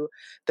to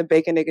the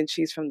bacon, egg, and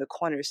cheese from the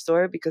corner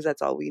store because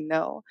that's all we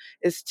know,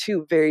 is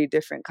two very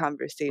different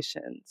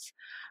conversations.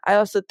 I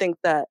also think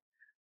that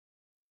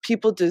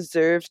people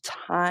deserve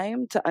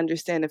time to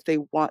understand if they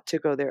want to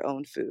grow their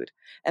own food.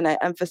 And I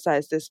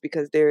emphasize this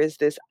because there is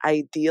this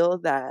ideal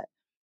that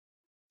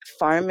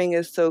farming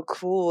is so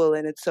cool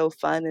and it's so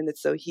fun and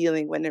it's so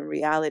healing, when in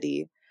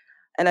reality,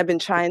 and I've been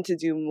trying to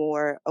do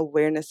more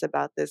awareness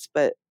about this,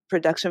 but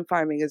production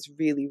farming is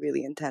really,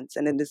 really intense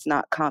and it is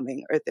not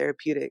calming or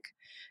therapeutic.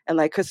 And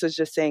like Chris was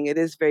just saying, it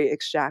is very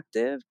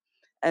extractive.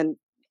 And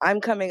I'm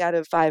coming out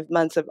of 5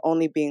 months of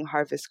only being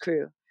harvest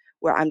crew,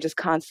 where I'm just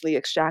constantly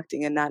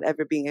extracting and not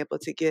ever being able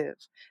to give.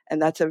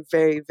 And that's a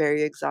very,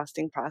 very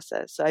exhausting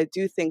process. So I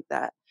do think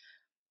that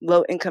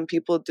low-income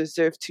people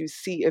deserve to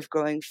see if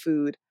growing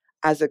food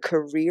as a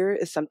career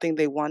is something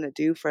they want to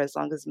do for as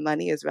long as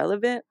money is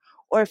relevant,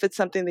 or if it's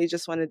something they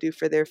just want to do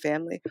for their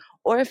family,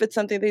 or if it's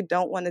something they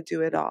don't want to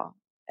do at all.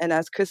 And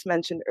as Chris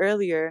mentioned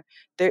earlier,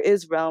 there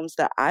is realms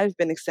that I've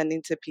been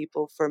extending to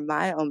people for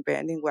my own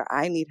branding where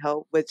I need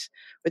help, which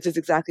is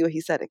exactly what he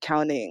said,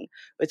 accounting,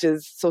 which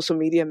is social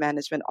media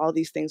management, all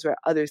these things where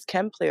others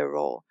can play a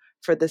role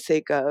for the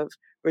sake of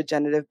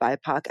regenerative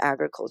BIPOC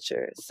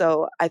agriculture.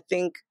 So I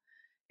think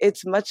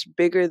it's much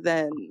bigger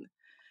than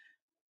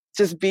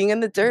just being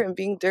in the dirt and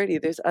being dirty.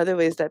 There's other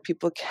ways that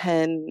people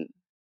can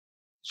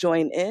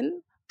join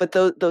in, but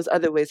those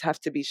other ways have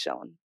to be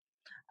shown.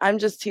 I'm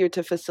just here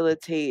to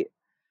facilitate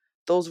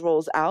those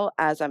roles out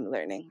as I'm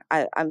learning.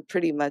 I'm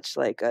pretty much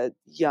like a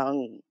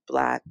young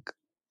Black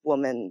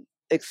woman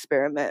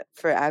experiment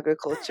for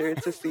agriculture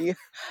to see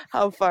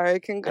how far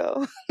it can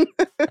go.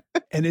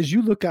 And as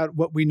you look at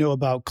what we know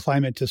about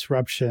climate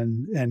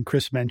disruption, and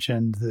Chris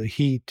mentioned the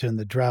heat and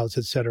the droughts,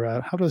 et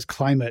cetera, how does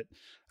climate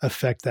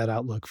affect that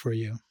outlook for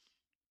you?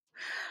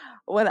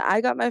 When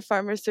I got my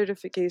farmer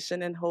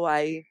certification in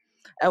Hawaii,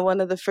 and one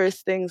of the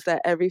first things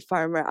that every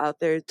farmer out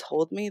there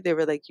told me, they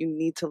were like, you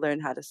need to learn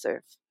how to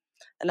surf.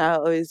 And I'll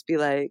always be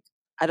like,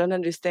 I don't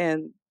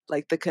understand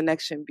like the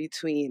connection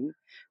between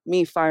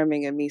me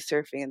farming and me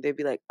surfing. And they'd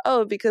be like,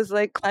 oh, because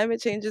like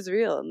climate change is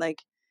real. And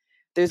like,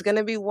 there's going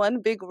to be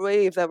one big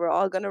wave that we're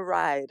all going to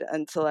ride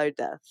until our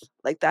death.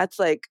 Like that's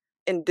like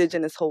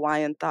indigenous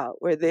Hawaiian thought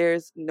where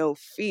there's no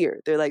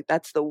fear. They're like,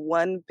 that's the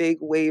one big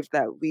wave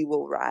that we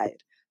will ride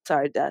to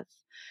our death.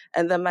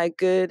 And then my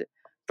good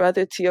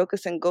brother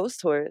Tiokasin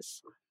Ghost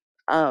Horse,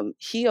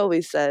 he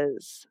always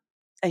says,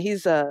 and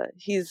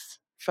he's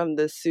from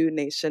the Sioux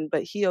Nation,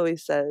 but he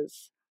always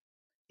says,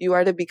 you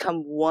are to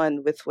become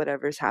one with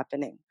whatever's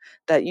happening.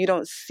 That you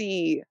don't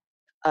see,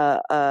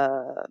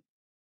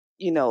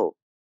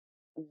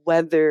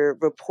 weather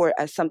report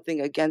as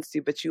something against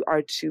you, but you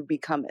are to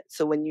become it.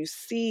 So when you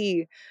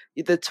see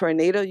the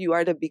tornado, you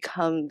are to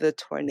become the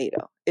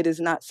tornado. It is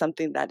not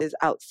something that is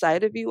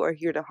outside of you or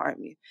here to harm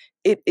you.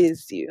 It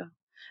is you.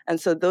 And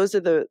so those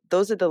are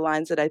the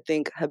lines that I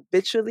think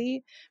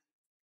habitually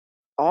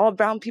all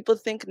brown people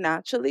think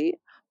naturally,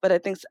 but I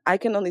think I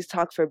can only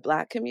talk for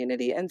Black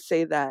community and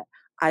say that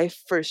I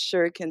for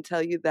sure can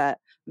tell you that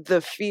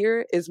the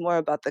fear is more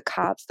about the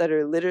cops that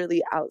are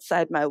literally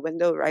outside my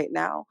window right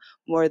now,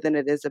 more than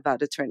it is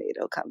about a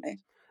tornado coming.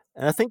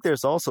 And I think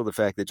there's also the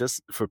fact that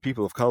just for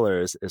people of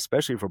color,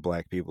 especially for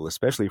Black people,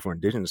 especially for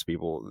indigenous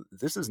people,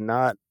 this is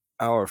not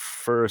our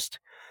first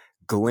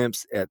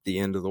glimpse at the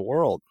end of the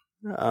world.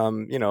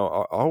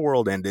 Our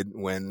world ended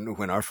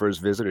when our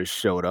first visitors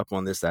showed up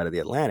on this side of the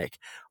Atlantic.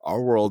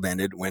 Our world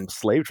ended when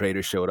slave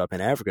traders showed up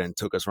in Africa and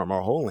took us from our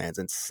homelands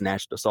and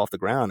snatched us off the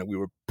ground. And we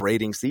were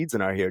braiding seeds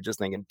in our hair, just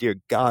thinking, dear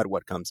God,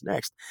 what comes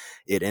next?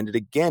 It ended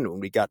again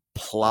when we got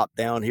plopped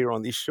down here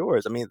on these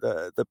shores. I mean,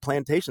 the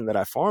plantation that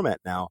I farm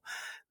at now,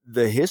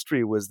 the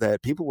history was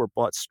that people were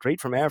bought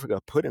straight from Africa,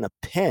 put in a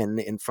pen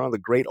in front of the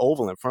great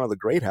oval, in front of the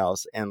great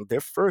house, and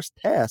their first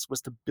task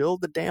was to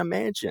build the damn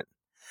mansion.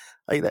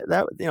 Like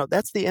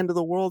that's the end of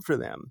the world for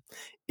them.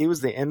 It was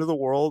the end of the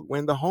world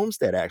when the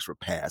Homestead Acts were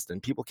passed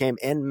and people came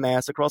en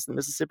masse across the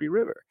Mississippi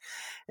River.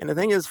 And the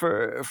thing is,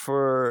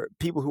 for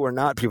people who are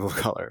not people of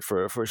color,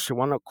 for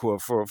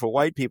Shawanoqua, for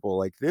white people,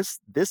 like this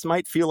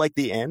might feel like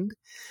the end,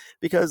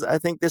 because I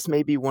think this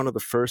may be one of the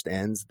first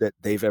ends that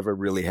they've ever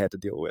really had to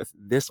deal with.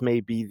 This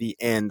may be the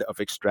end of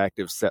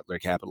extractive settler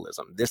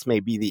capitalism. This may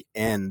be the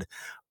end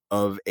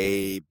of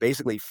a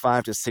basically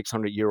 500 to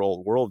 600 year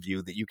old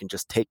worldview that you can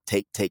just take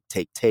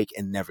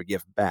and never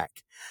give back.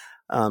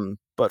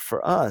 But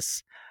for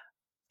us,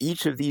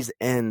 each of these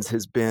ends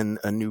has been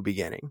a new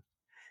beginning,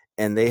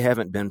 and they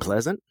haven't been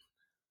pleasant.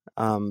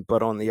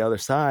 But on the other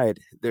side,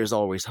 there's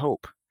always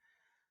hope.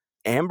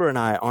 Amber and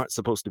I aren't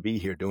supposed to be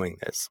here doing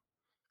this.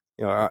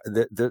 We're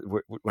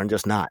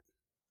just not.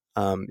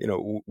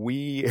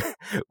 We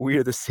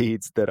are the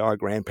seeds that our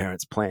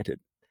grandparents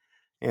planted.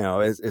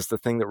 It's the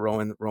thing that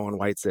Rowan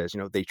White says,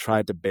 they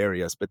tried to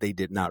bury us, but they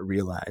did not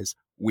realize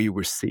we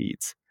were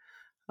seeds.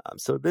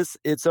 So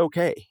it's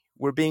okay.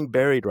 We're being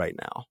buried right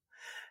now.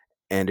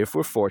 And if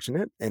we're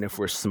fortunate and if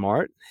we're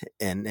smart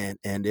and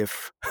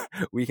if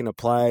we can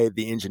apply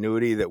the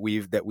ingenuity that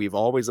we've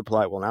always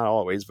applied, well, not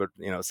always, but,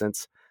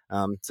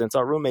 since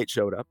our roommate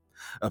showed up,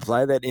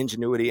 apply that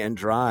ingenuity and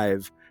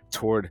drive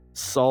toward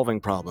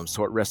solving problems,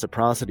 toward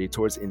reciprocity,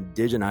 towards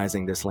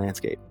indigenizing this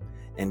landscape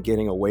and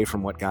getting away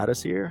from what got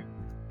us here,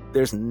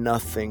 there's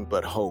nothing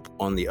but hope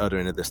on the other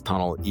end of this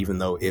tunnel, even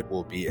though it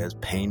will be as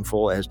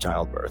painful as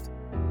childbirth.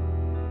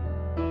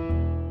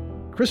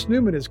 Chris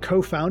Newman is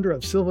co-founder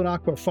of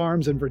Silvanaqua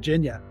Farms in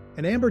Virginia,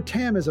 and Amber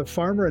Tam is a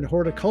farmer and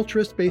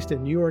horticulturist based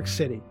in New York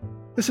City.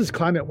 This is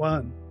Climate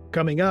One.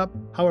 Coming up,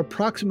 how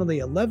approximately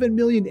 11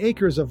 million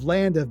acres of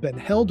land have been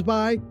held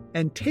by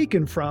and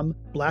taken from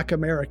Black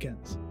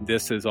Americans.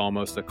 This is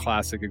almost a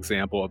classic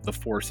example of the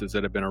forces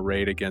that have been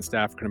arrayed against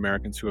African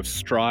Americans who have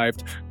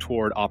strived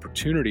toward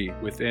opportunity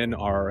within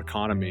our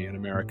economy in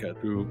America,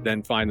 who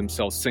then find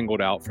themselves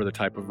singled out for the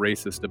type of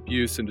racist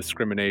abuse and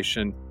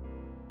discrimination.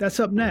 That's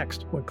up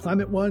next when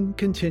Climate One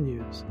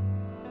continues.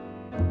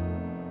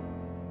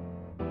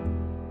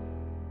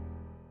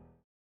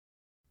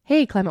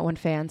 Hey, Climate One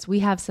fans, we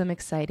have some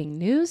exciting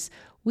news.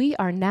 We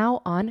are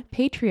now on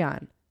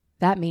Patreon.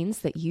 That means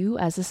that you,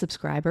 as a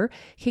subscriber,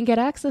 can get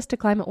access to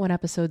Climate One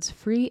episodes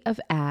free of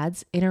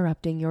ads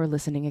interrupting your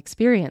listening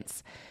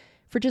experience.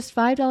 For just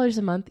 $5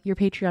 a month, your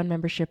Patreon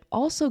membership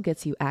also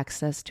gets you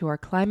access to our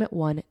Climate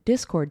One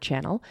Discord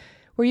channel,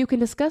 where you can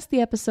discuss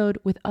the episode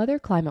with other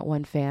Climate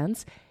One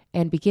fans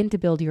and begin to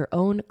build your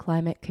own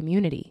climate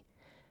community.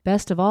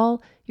 Best of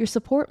all, your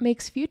support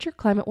makes future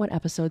Climate One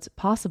episodes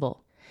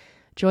possible.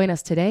 Join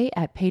us today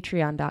at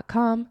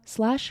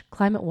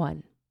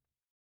patreon.com/climateone.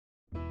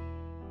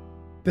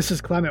 This is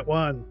Climate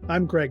One.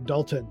 I'm Greg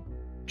Dalton.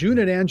 June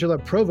and Angela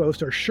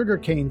Provost are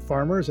sugarcane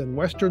farmers in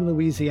western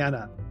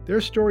Louisiana.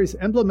 Their story is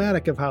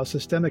emblematic of how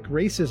systemic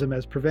racism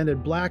has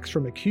prevented blacks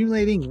from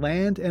accumulating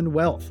land and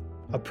wealth,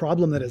 a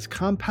problem that is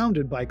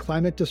compounded by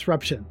climate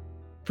disruption.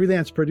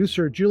 Freelance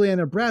producer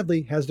Juliana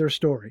Bradley has their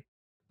story.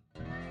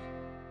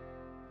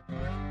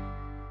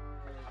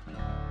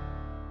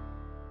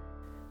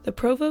 The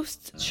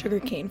Provost's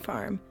sugarcane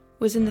farm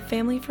was in the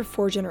family for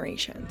 4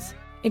 generations.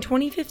 In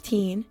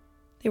 2015,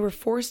 they were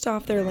forced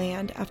off their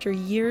land after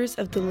years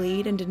of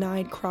delayed and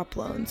denied crop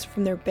loans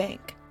from their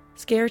bank.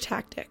 Scare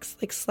tactics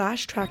like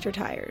slashed tractor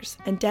tires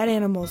and dead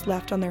animals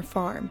left on their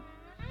farm,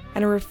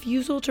 and a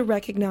refusal to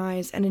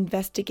recognize and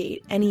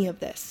investigate any of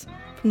this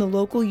from the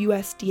local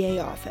USDA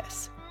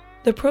office.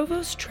 The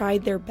Provosts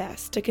tried their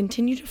best to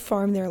continue to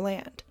farm their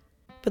land,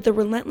 but the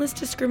relentless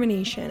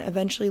discrimination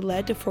eventually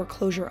led to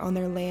foreclosure on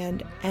their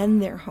land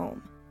and their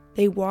home.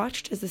 They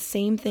watched as the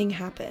same thing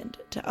happened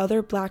to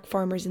other black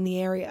farmers in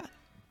the area,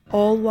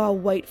 all while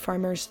white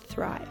farmers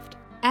thrived.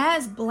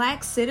 As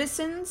black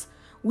citizens,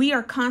 we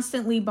are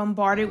constantly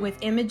bombarded with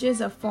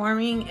images of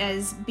farming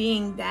as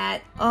being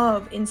that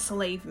of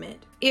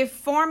enslavement. If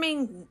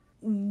farming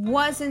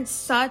wasn't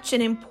such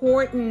an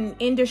important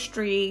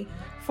industry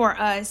for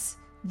us,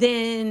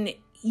 then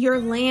your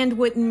land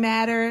wouldn't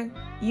matter,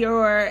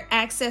 your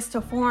access to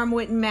farm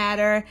wouldn't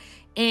matter,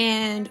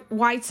 and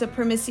white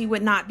supremacy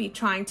would not be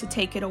trying to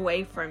take it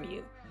away from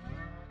you.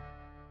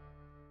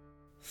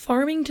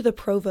 Farming to the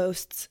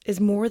Provosts is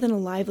more than a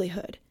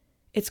livelihood.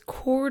 It's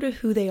core to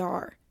who they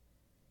are.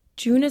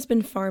 June has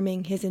been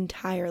farming his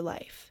entire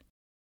life.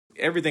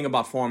 Everything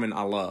about farming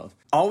I love.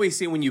 I always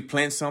say when you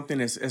plant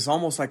something, it's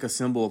almost like a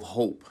symbol of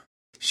hope.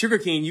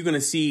 Sugarcane, you're going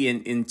to see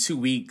in 2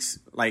 weeks,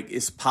 like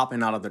it's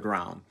popping out of the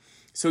ground.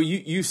 So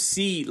you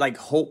see like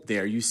hope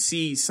there. You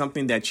see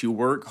something that you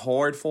work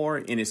hard for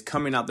and it's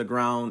coming out the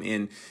ground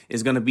and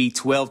is going to be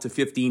 12 to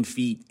 15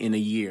 feet in a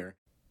year.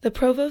 The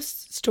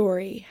Provost's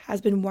story has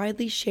been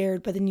widely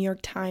shared by the New York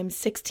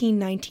Times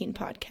 1619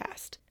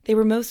 podcast. They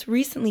were most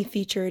recently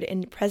featured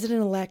in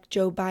President-elect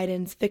Joe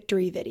Biden's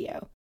victory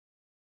video.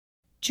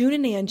 June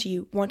and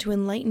Angie want to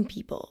enlighten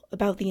people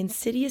about the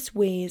insidious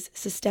ways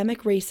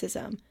systemic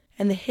racism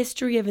and the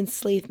history of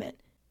enslavement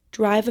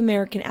drive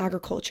American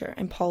agriculture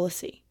and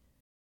policy.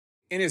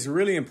 And it's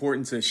really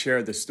important to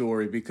share the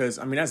story because,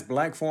 as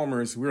black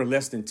farmers, we're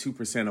less than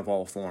 2% of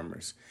all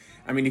farmers.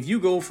 If you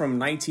go from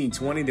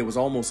 1920, there was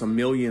almost 1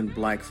 million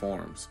black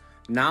farms.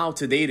 Now,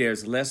 today,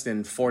 there's less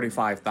than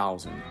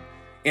 45,000.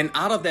 And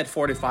out of that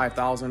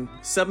 45,000,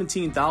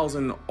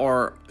 17,000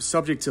 are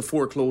subject to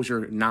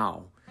foreclosure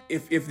now.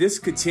 If this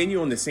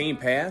continue on the same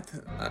path,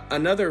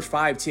 another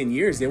 5-10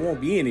 years, there won't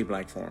be any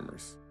black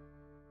farmers.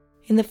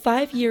 In the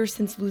 5 years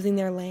since losing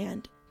their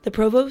land, the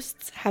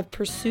Provosts have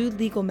pursued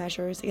legal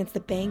measures against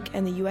the bank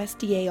and the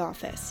USDA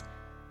office.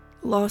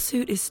 The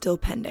lawsuit is still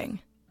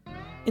pending.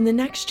 In the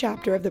next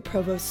chapter of the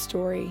Provost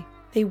story,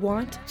 they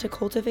want to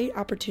cultivate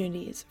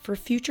opportunities for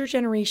future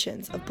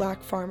generations of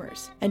black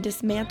farmers and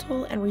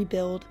dismantle and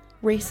rebuild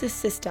racist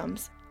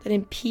systems that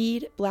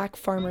impede black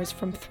farmers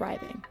from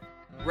thriving.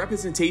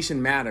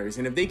 Representation matters,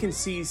 and if they can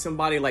see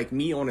somebody like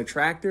me on a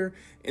tractor,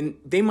 and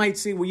they might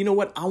say, well, you know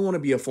what, I want to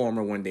be a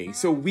farmer one day.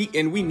 So we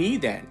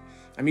need that.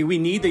 We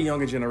need the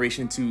younger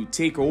generation to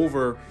take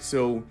over.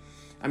 So,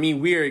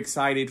 we are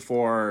excited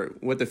for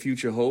what the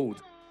future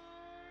holds.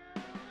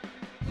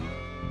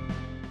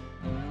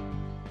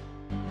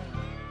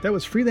 That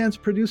was freelance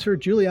producer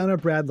Juliana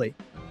Bradley.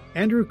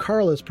 Andrew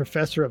Carl is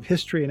professor of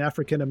history and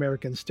African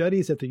American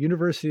studies at the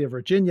University of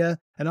Virginia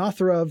and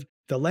author of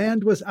The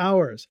Land Was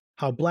Ours: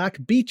 How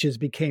Black Beaches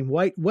Became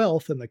White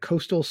Wealth in the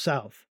Coastal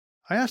South.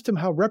 I asked him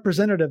how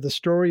representative the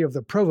story of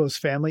the Provost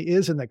family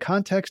is in the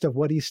context of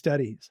what he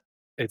studies.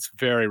 It's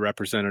very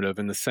representative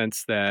in the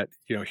sense that,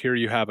 here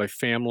you have a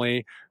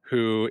family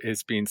who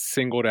is being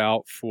singled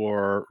out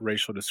for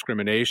racial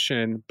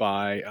discrimination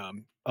by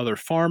other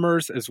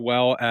farmers as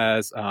well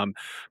as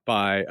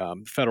by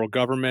federal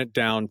government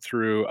down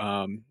through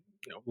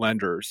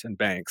lenders and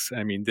banks.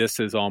 This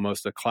is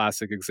almost a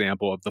classic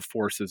example of the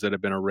forces that have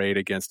been arrayed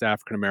against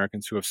African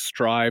Americans who have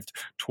strived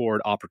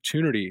toward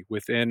opportunity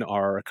within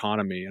our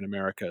economy in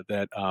America,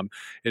 that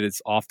it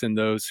is often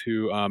those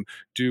who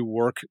do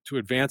work to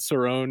advance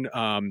their own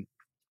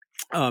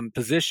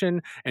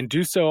position and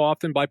do so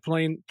often by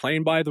playing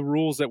by the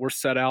rules that were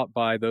set out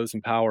by those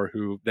in power,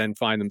 who then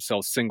find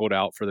themselves singled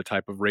out for the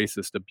type of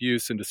racist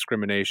abuse and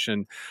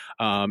discrimination,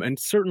 and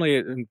certainly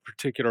in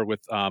particular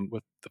with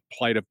the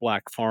plight of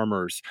black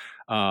farmers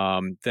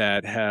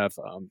that have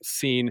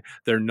seen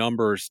their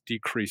numbers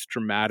decrease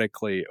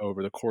dramatically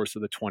over the course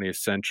of the 20th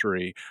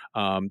century.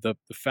 The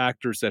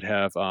factors that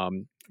have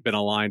been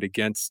aligned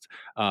against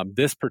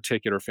this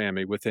particular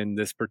family within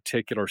this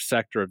particular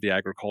sector of the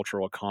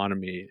agricultural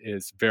economy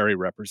is very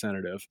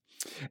representative.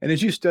 And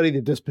as you study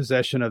the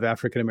dispossession of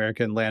African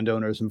American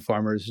landowners and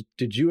farmers,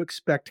 did you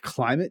expect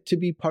climate to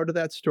be part of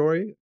that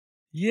story?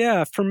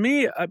 Yeah, for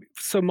me,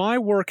 so my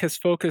work has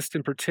focused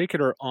in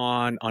particular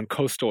on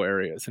coastal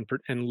areas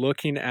and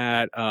looking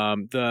at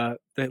the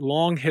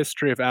long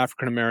history of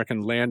African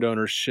American land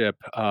ownership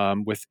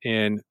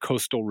within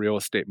coastal real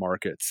estate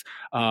markets,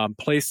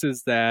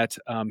 places that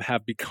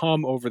have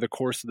become over the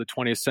course of the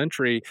 20th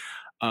century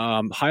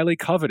highly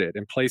coveted,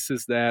 and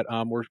places that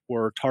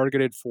were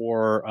targeted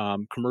for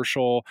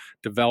commercial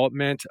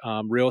development,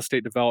 real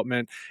estate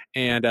development,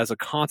 and as a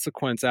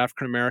consequence,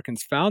 African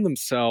Americans found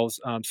themselves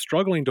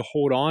struggling to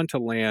hold on to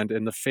land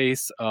in the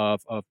face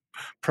of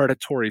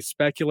predatory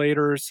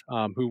speculators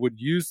who would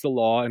use the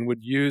law and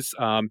would use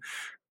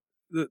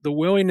the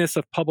willingness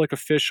of public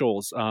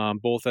officials,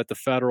 both at the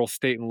federal,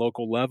 state, and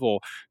local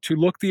level, to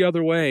look the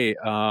other way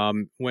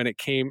when it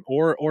came,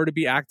 or to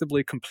be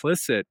actively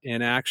complicit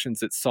in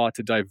actions that sought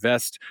to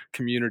divest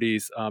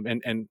communities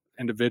and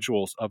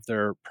individuals of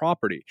their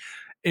property,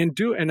 and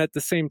at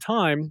the same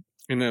time.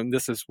 And then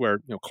this is where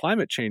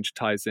climate change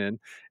ties in,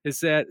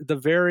 is that the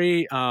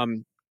very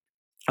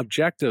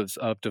objectives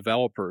of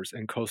developers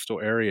in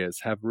coastal areas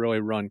have really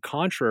run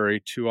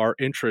contrary to our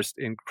interest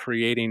in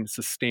creating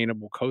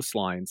sustainable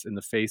coastlines in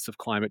the face of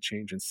climate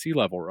change and sea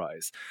level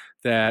rise.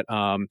 That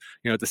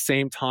at the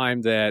same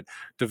time that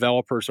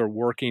developers are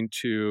working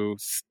to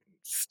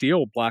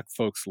steal Black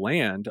folks'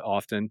 land,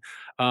 often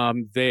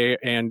they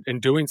and in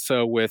doing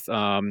so with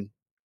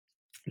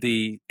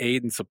the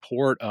aid and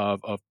support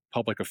of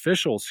public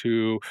officials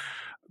who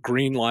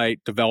greenlight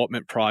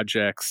development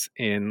projects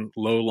in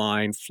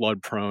low-lying,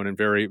 flood-prone, and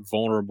very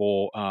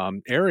vulnerable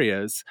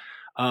areas.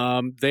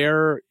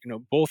 They're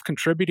both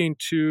contributing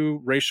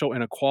to racial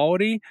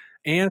inequality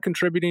and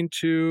contributing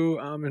to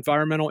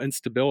environmental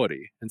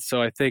instability. And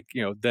so I think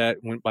that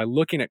by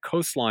looking at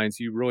coastlines,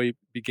 you really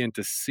begin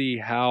to see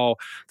how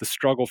the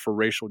struggle for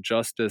racial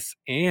justice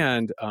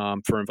and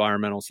for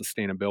environmental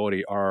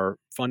sustainability are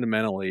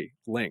fundamentally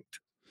linked.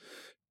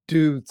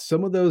 Do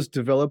some of those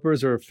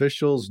developers or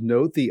officials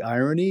note the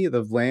irony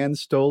of land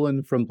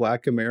stolen from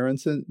Black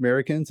Americans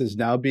is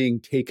now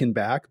being taken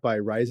back by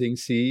rising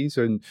seas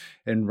and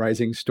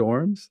rising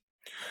storms?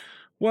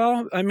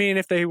 Well, I mean,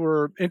 if they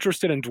were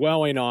interested in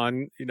dwelling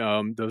on,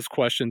 those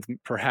questions,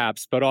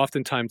 perhaps, but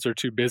oftentimes they're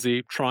too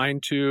busy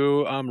trying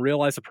to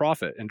realize a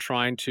profit and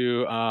trying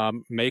to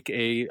make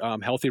a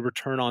healthy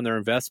return on their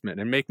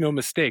investment. And make no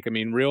mistake, I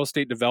mean, real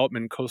estate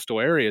development in coastal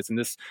areas, and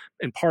this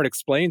in part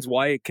explains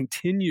why it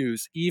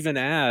continues even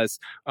as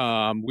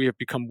we have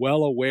become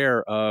well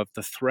aware of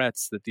the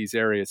threats that these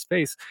areas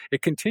face.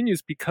 It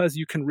continues because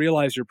you can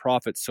realize your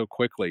profits so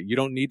quickly. You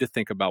don't need to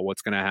think about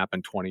what's going to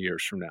happen 20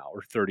 years from now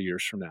or 30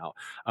 years from now.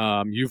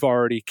 You've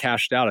already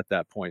cashed out at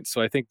that point.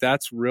 So I think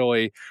that's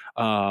really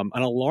an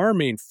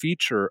alarming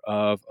feature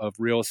of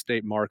real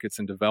estate markets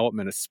and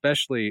development,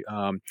 especially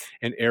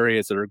in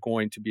areas that are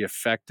going to be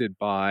affected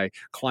by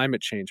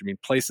climate change. I mean,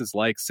 places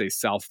like, say,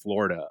 South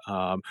Florida,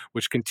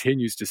 which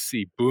continues to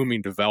see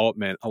booming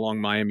development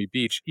along Miami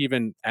Beach,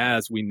 even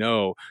as we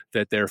know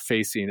that they're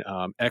facing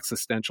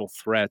existential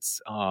threats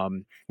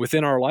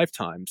within our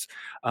lifetimes.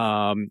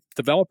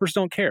 Developers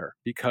don't care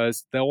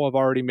because they'll have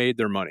already made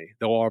their money.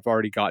 They'll have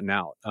already gotten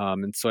out.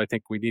 And so I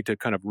think we need to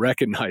kind of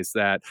recognize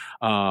that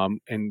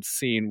and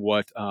seeing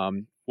what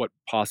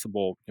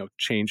possible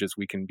changes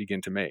we can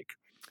begin to make.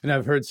 And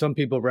I've heard some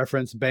people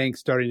reference banks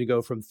starting to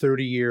go from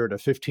 30-year to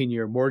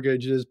 15-year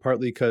mortgages,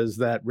 partly because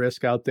that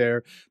risk out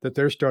there that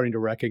they're starting to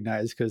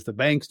recognize, because the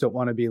banks don't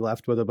want to be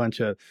left with a bunch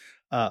of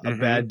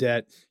bad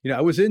debt. I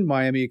was in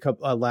Miami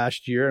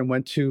last year and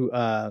went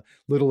to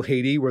Little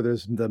Haiti, where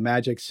there's the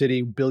Magic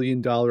City $1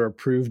 billion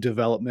approved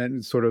development,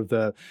 and sort of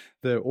the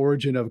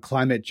origin of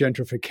climate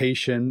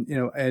gentrification.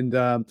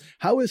 And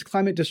how is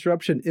climate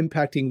disruption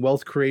impacting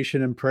wealth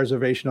creation and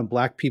preservation of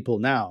Black people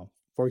now?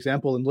 For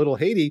example, in Little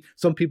Haiti,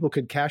 some people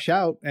could cash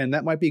out, and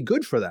that might be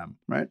good for them,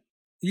 right?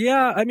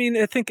 Yeah, I mean,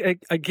 I think,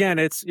 again,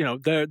 it's,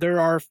 there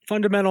are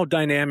fundamental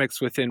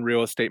dynamics within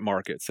real estate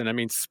markets. And I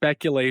mean,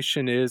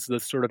 speculation is the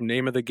sort of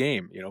name of the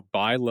game,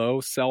 buy low,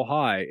 sell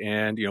high,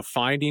 and,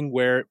 finding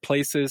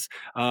places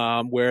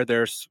where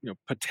there's,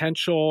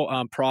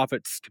 potential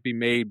profits to be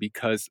made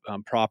because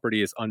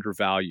property is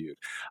undervalued.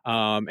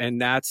 And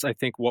that's, I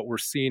think, what we're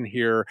seeing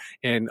here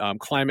in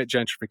climate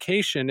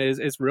gentrification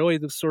is really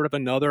the sort of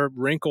another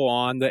wrinkle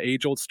on the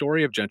age-old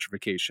story of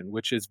gentrification,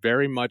 which is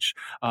very much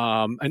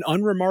an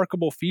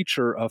unremarkable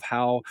feature of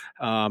how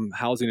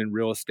housing and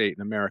real estate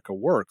in America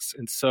works.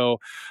 And so,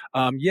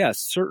 yes,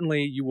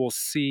 certainly you will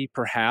see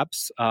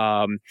perhaps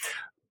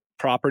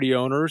property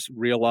owners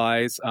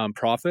realize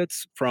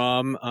profits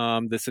from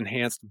this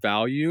enhanced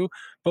value.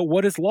 But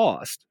what is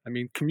lost? I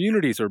mean,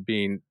 communities are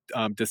being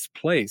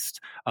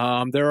displaced.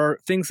 There are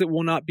things that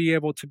will not be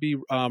able to be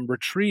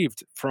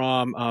retrieved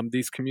from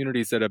these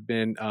communities that have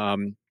been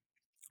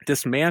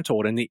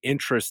dismantled in the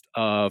interest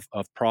of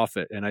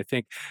profit. And I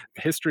think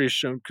history has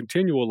shown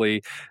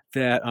continually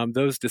that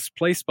those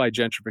displaced by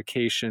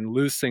gentrification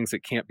lose things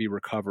that can't be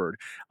recovered.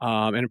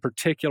 And in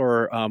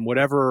particular,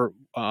 whatever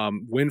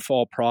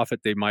windfall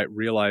profit they might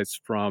realize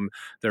from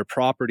their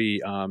property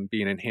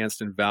being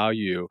enhanced in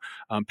value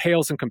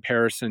pales in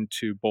comparison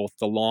to both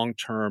the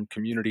long-term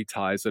community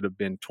ties that have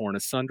been torn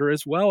asunder,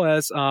 as well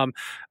as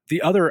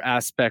the other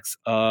aspects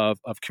of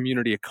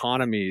community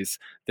economies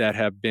that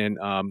have been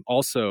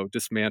also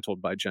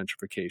dismantled by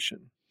gentrification.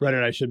 Right,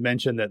 and I should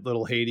mention that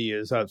Little Haiti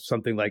is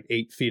something like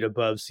 8 feet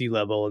above sea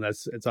level, and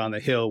it's on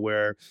the hill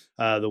where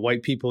the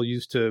white people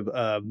used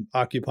to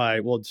occupy,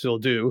 well, still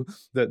do,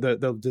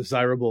 the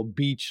desirable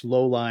beach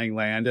low-lying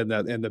land, and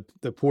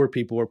the poor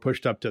people were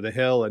pushed up to the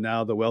hill, and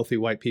now the wealthy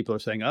white people are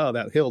saying, "Oh,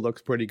 that hill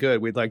looks pretty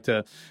good.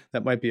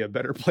 That might be a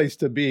better place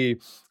to be."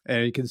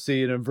 And you can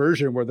see an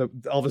inversion where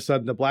all of a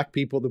sudden the black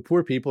people, the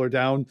poor people, are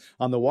down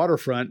on the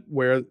waterfront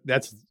where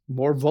that's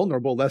more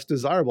vulnerable, less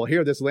desirable.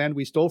 Here, this land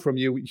we stole from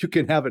you, you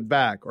can have it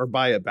back or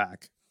buy it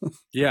back.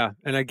 Yeah.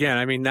 And again,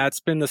 I mean,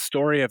 that's been the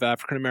story of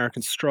African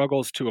American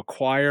struggles to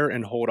acquire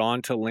and hold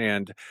on to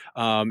land,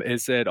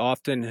 is that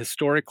often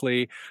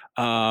historically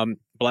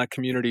Black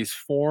communities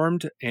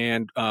formed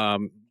and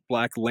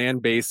Black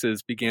land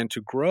bases began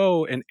to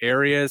grow in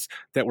areas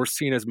that were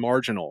seen as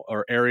marginal,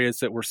 or areas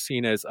that were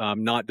seen as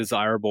not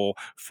desirable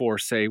for,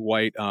 say,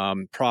 white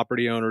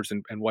property owners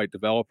and white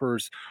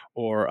developers,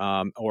 or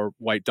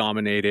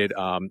white-dominated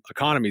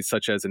economies,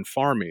 such as in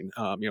farming.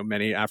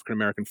 Many African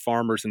American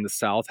farmers in the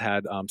South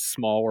had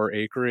smaller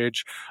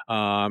acreage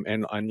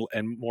and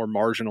more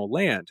marginal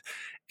land,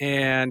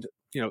 and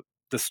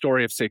the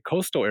story of, say,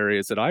 coastal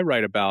areas that I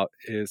write about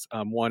is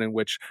one in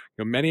which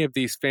many of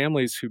these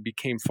families who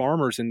became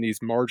farmers in these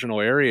marginal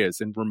areas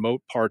in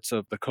remote parts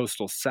of the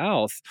coastal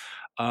South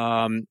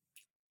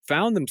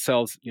found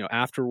themselves,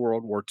 after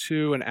World War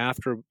II and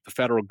after the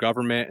federal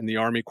government and the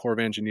Army Corps of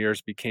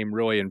Engineers became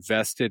really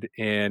invested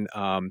in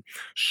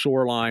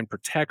shoreline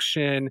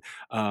protection,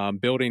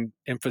 building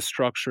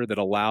infrastructure that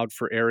allowed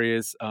for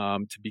areas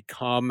to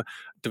become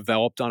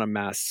developed on a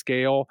mass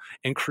scale,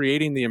 and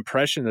creating the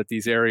impression that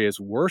these areas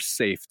were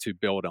safe to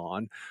build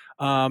on,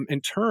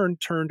 in turn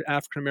turned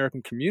African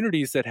American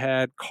communities that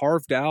had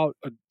carved out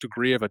a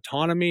degree of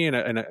autonomy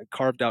and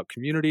carved out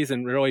communities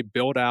and really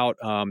built out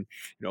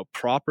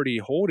property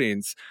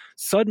holdings.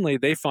 Suddenly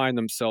they find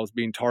themselves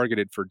being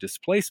targeted for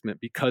displacement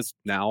because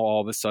now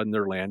all of a sudden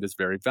their land is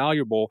very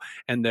valuable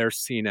and they're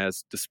seen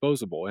as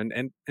disposable.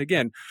 And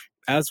again,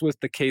 as with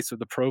the case of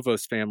the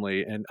Provost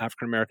family and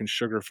African American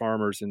sugar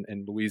farmers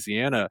in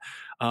Louisiana,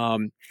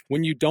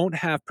 when you don't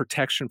have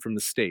protection from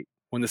the state,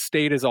 when the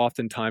state is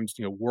oftentimes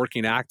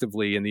working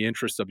actively in the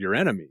interests of your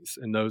enemies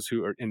and those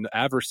who are in the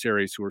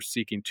adversaries who are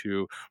seeking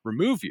to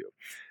remove you,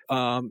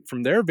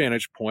 from their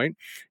vantage point,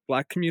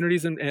 Black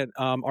communities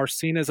are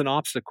seen as an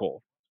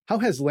obstacle. How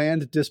has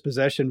land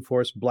dispossession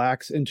forced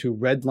Blacks into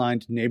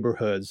redlined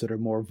neighborhoods that are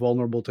more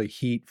vulnerable to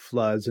heat,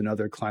 floods, and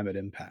other climate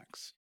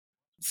impacts?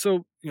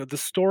 So, the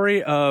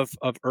story of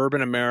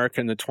urban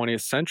America in the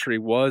 20th century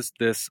was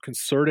this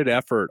concerted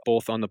effort,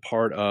 both on the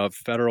part of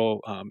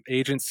federal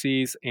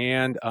agencies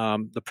and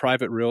the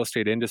private real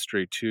estate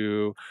industry,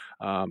 to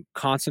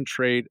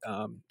concentrate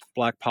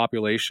Black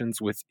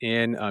populations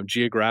within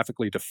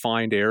geographically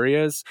defined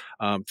areas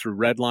through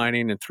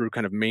redlining and through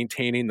kind of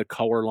maintaining the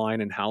color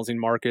line in housing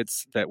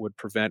markets that would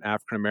prevent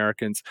African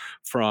Americans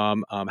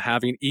from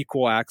having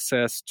equal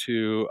access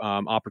to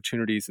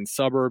opportunities in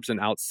suburbs and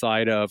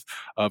outside of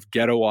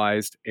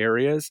ghettoized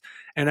areas.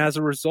 And as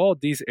a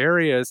result, these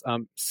areas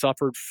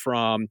suffered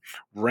from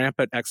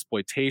rampant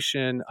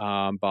exploitation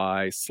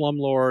by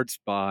slumlords,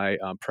 by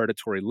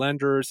predatory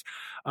lenders,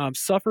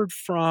 suffered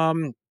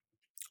from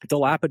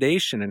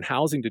dilapidation and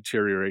housing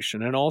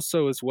deterioration, and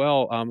also as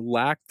well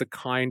lacked the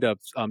kind of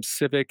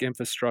civic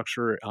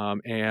infrastructure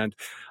and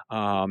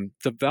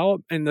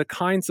develop and the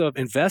kinds of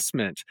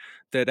investment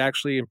that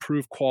actually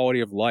improve quality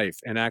of life,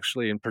 and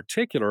actually in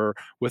particular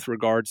with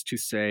regards to,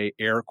 say,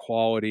 air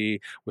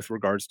quality, with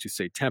regards to,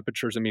 say,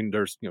 temperatures. I mean,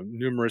 there's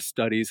numerous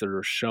studies that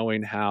are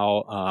showing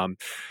how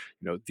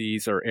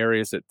these are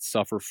areas that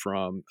suffer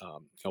from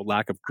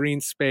lack of green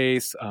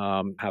space,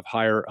 have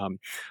higher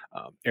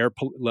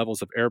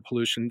levels of air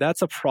pollution.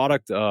 That's a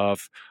product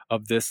of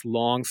this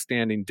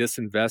long-standing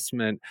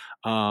disinvestment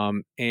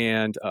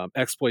and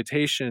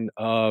exploitation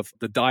of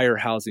the dire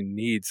housing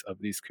needs of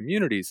these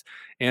communities,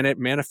 and it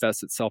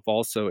manifests itself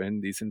also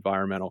in these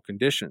environmental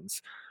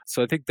conditions.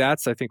 So I think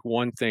that's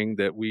one thing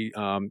that we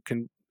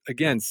can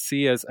again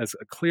see as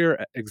a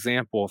clear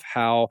example of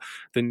how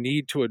the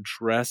need to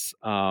address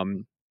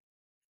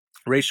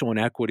racial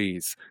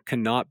inequities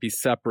cannot be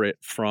separate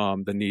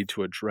from the need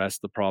to address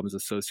the problems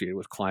associated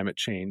with climate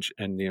change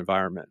and the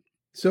environment.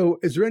 So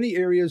is there any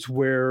areas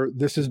where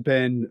this has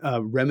been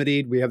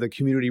remedied? We have the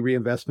Community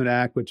Reinvestment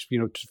Act, which,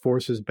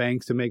 forces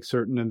banks to make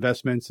certain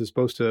investments. Is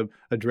supposed to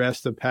address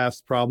the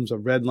past problems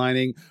of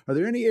redlining. Are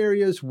there any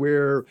areas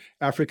where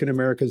African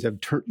Americans have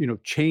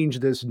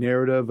changed this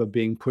narrative of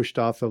being pushed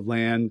off of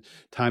land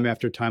time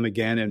after time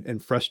again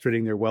and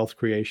frustrating their wealth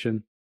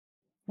creation?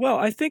 Well,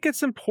 I think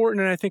it's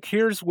important, and I think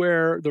here's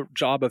where the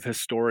job of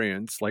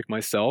historians like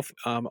myself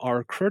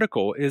are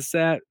critical, is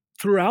that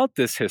throughout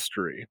this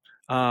history,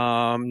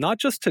 not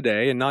just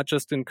today and not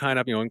just in kind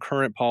of, in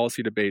current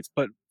policy debates,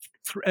 but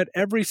at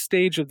every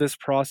stage of this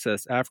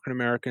process, African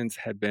Americans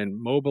had been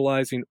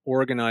mobilizing,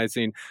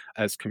 organizing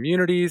as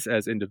communities,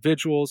 as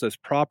individuals, as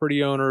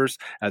property owners,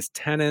 as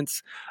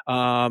tenants,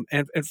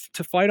 and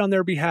to fight on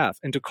their behalf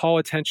and to call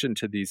attention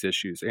to these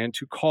issues and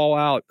to call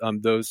out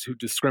those who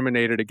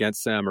discriminated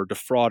against them or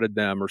defrauded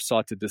them or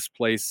sought to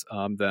displace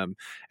them.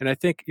 And I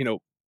think,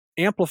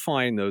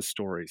 amplifying those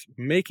stories,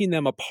 making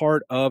them a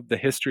part of the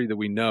history that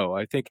we know.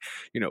 I think,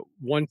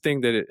 one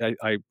thing that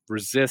I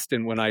resist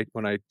when I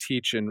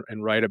teach and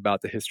write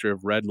about the history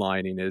of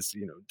redlining is,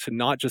 to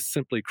not just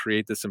simply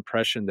create this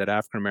impression that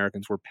African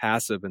Americans were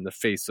passive in the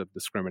face of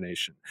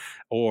discrimination,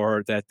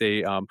 or that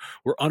they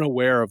were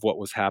unaware of what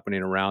was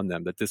happening around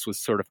them, that this was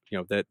sort of,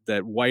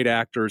 that white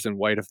actors and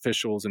white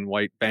officials and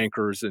white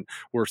bankers and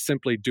were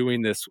simply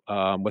doing this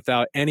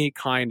without any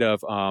kind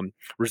of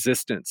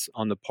resistance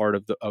on the part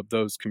of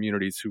those communities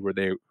who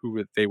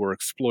they were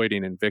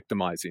exploiting and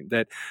victimizing.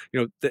 That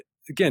that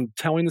again,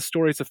 telling the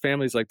stories of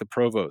families like the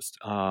Provost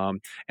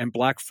and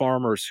Black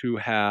farmers who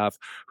have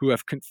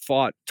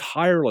fought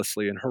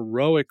tirelessly and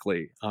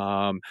heroically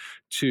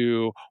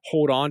to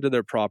hold on to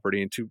their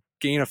property and to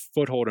gain a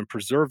foothold and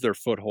preserve their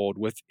foothold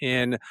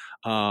within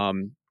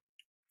an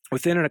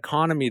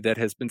economy that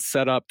has been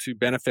set up to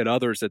benefit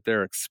others at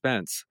their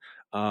expense.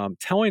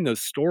 Telling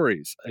those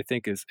stories, I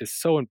think, is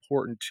so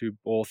important to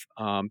both,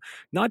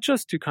 not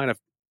just to kind of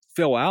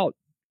fill out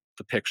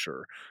the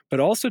picture, but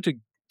also to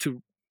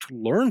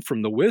learn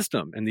from the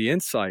wisdom and the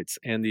insights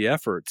and the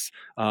efforts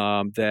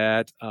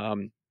that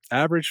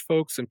average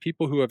folks and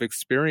people who have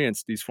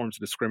experienced these forms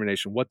of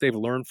discrimination, what they've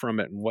learned from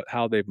it and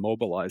how they've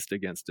mobilized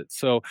against it.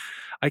 So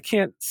I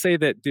can't say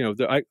that,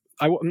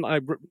 I'm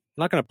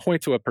not going to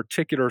point to a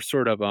particular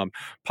sort of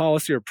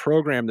policy or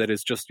program that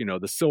is just,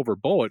 the silver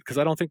bullet, because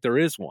I don't think there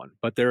is one,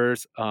 but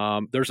there's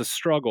a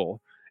struggle.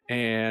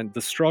 And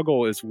the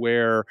struggle is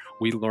where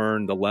we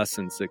learn the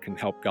lessons that can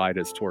help guide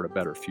us toward a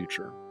better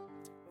future.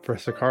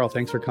 Professor Carl,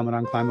 thanks for coming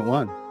on Climate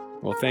One.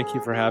 Well, thank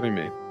you for having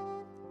me.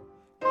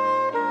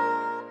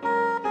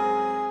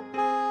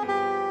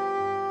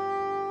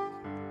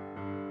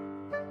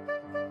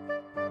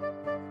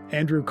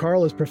 Andrew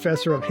Carl is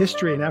professor of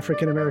history and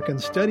African American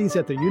studies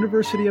at the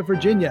University of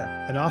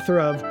Virginia and author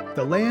of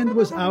The Land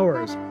Was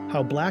Ours: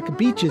 How Black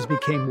Beaches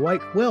Became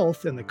White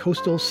Wealth in the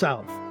Coastal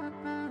South.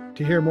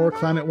 To hear more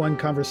Climate One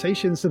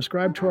conversations,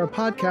 subscribe to our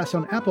podcast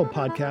on Apple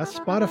Podcasts,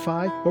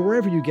 Spotify, or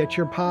wherever you get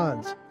your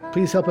pods.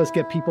 Please help us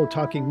get people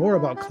talking more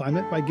about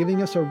climate by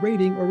giving us a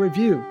rating or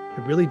review.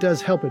 It really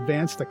does help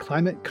advance the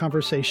climate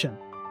conversation.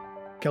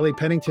 Kelly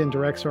Pennington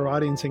directs our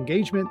audience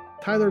engagement.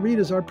 Tyler Reed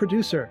is our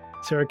producer.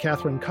 Sarah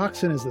Catherine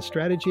Coxon is the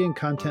strategy and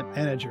content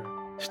manager.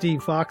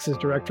 Steve Fox is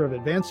director of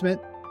advancement.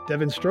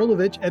 Devin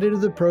Strolovich edited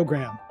the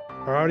program.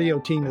 Our audio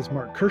team is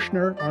Mark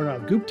Kirshner,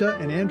 Arnav Gupta,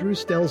 and Andrew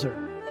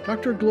Stelzer.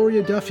 Dr.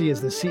 Gloria Duffy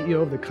is the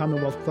CEO of the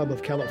Commonwealth Club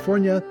of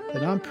California, the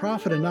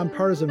nonprofit and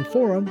nonpartisan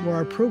forum where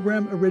our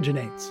program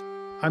originates.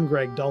 I'm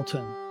Greg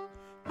Dalton.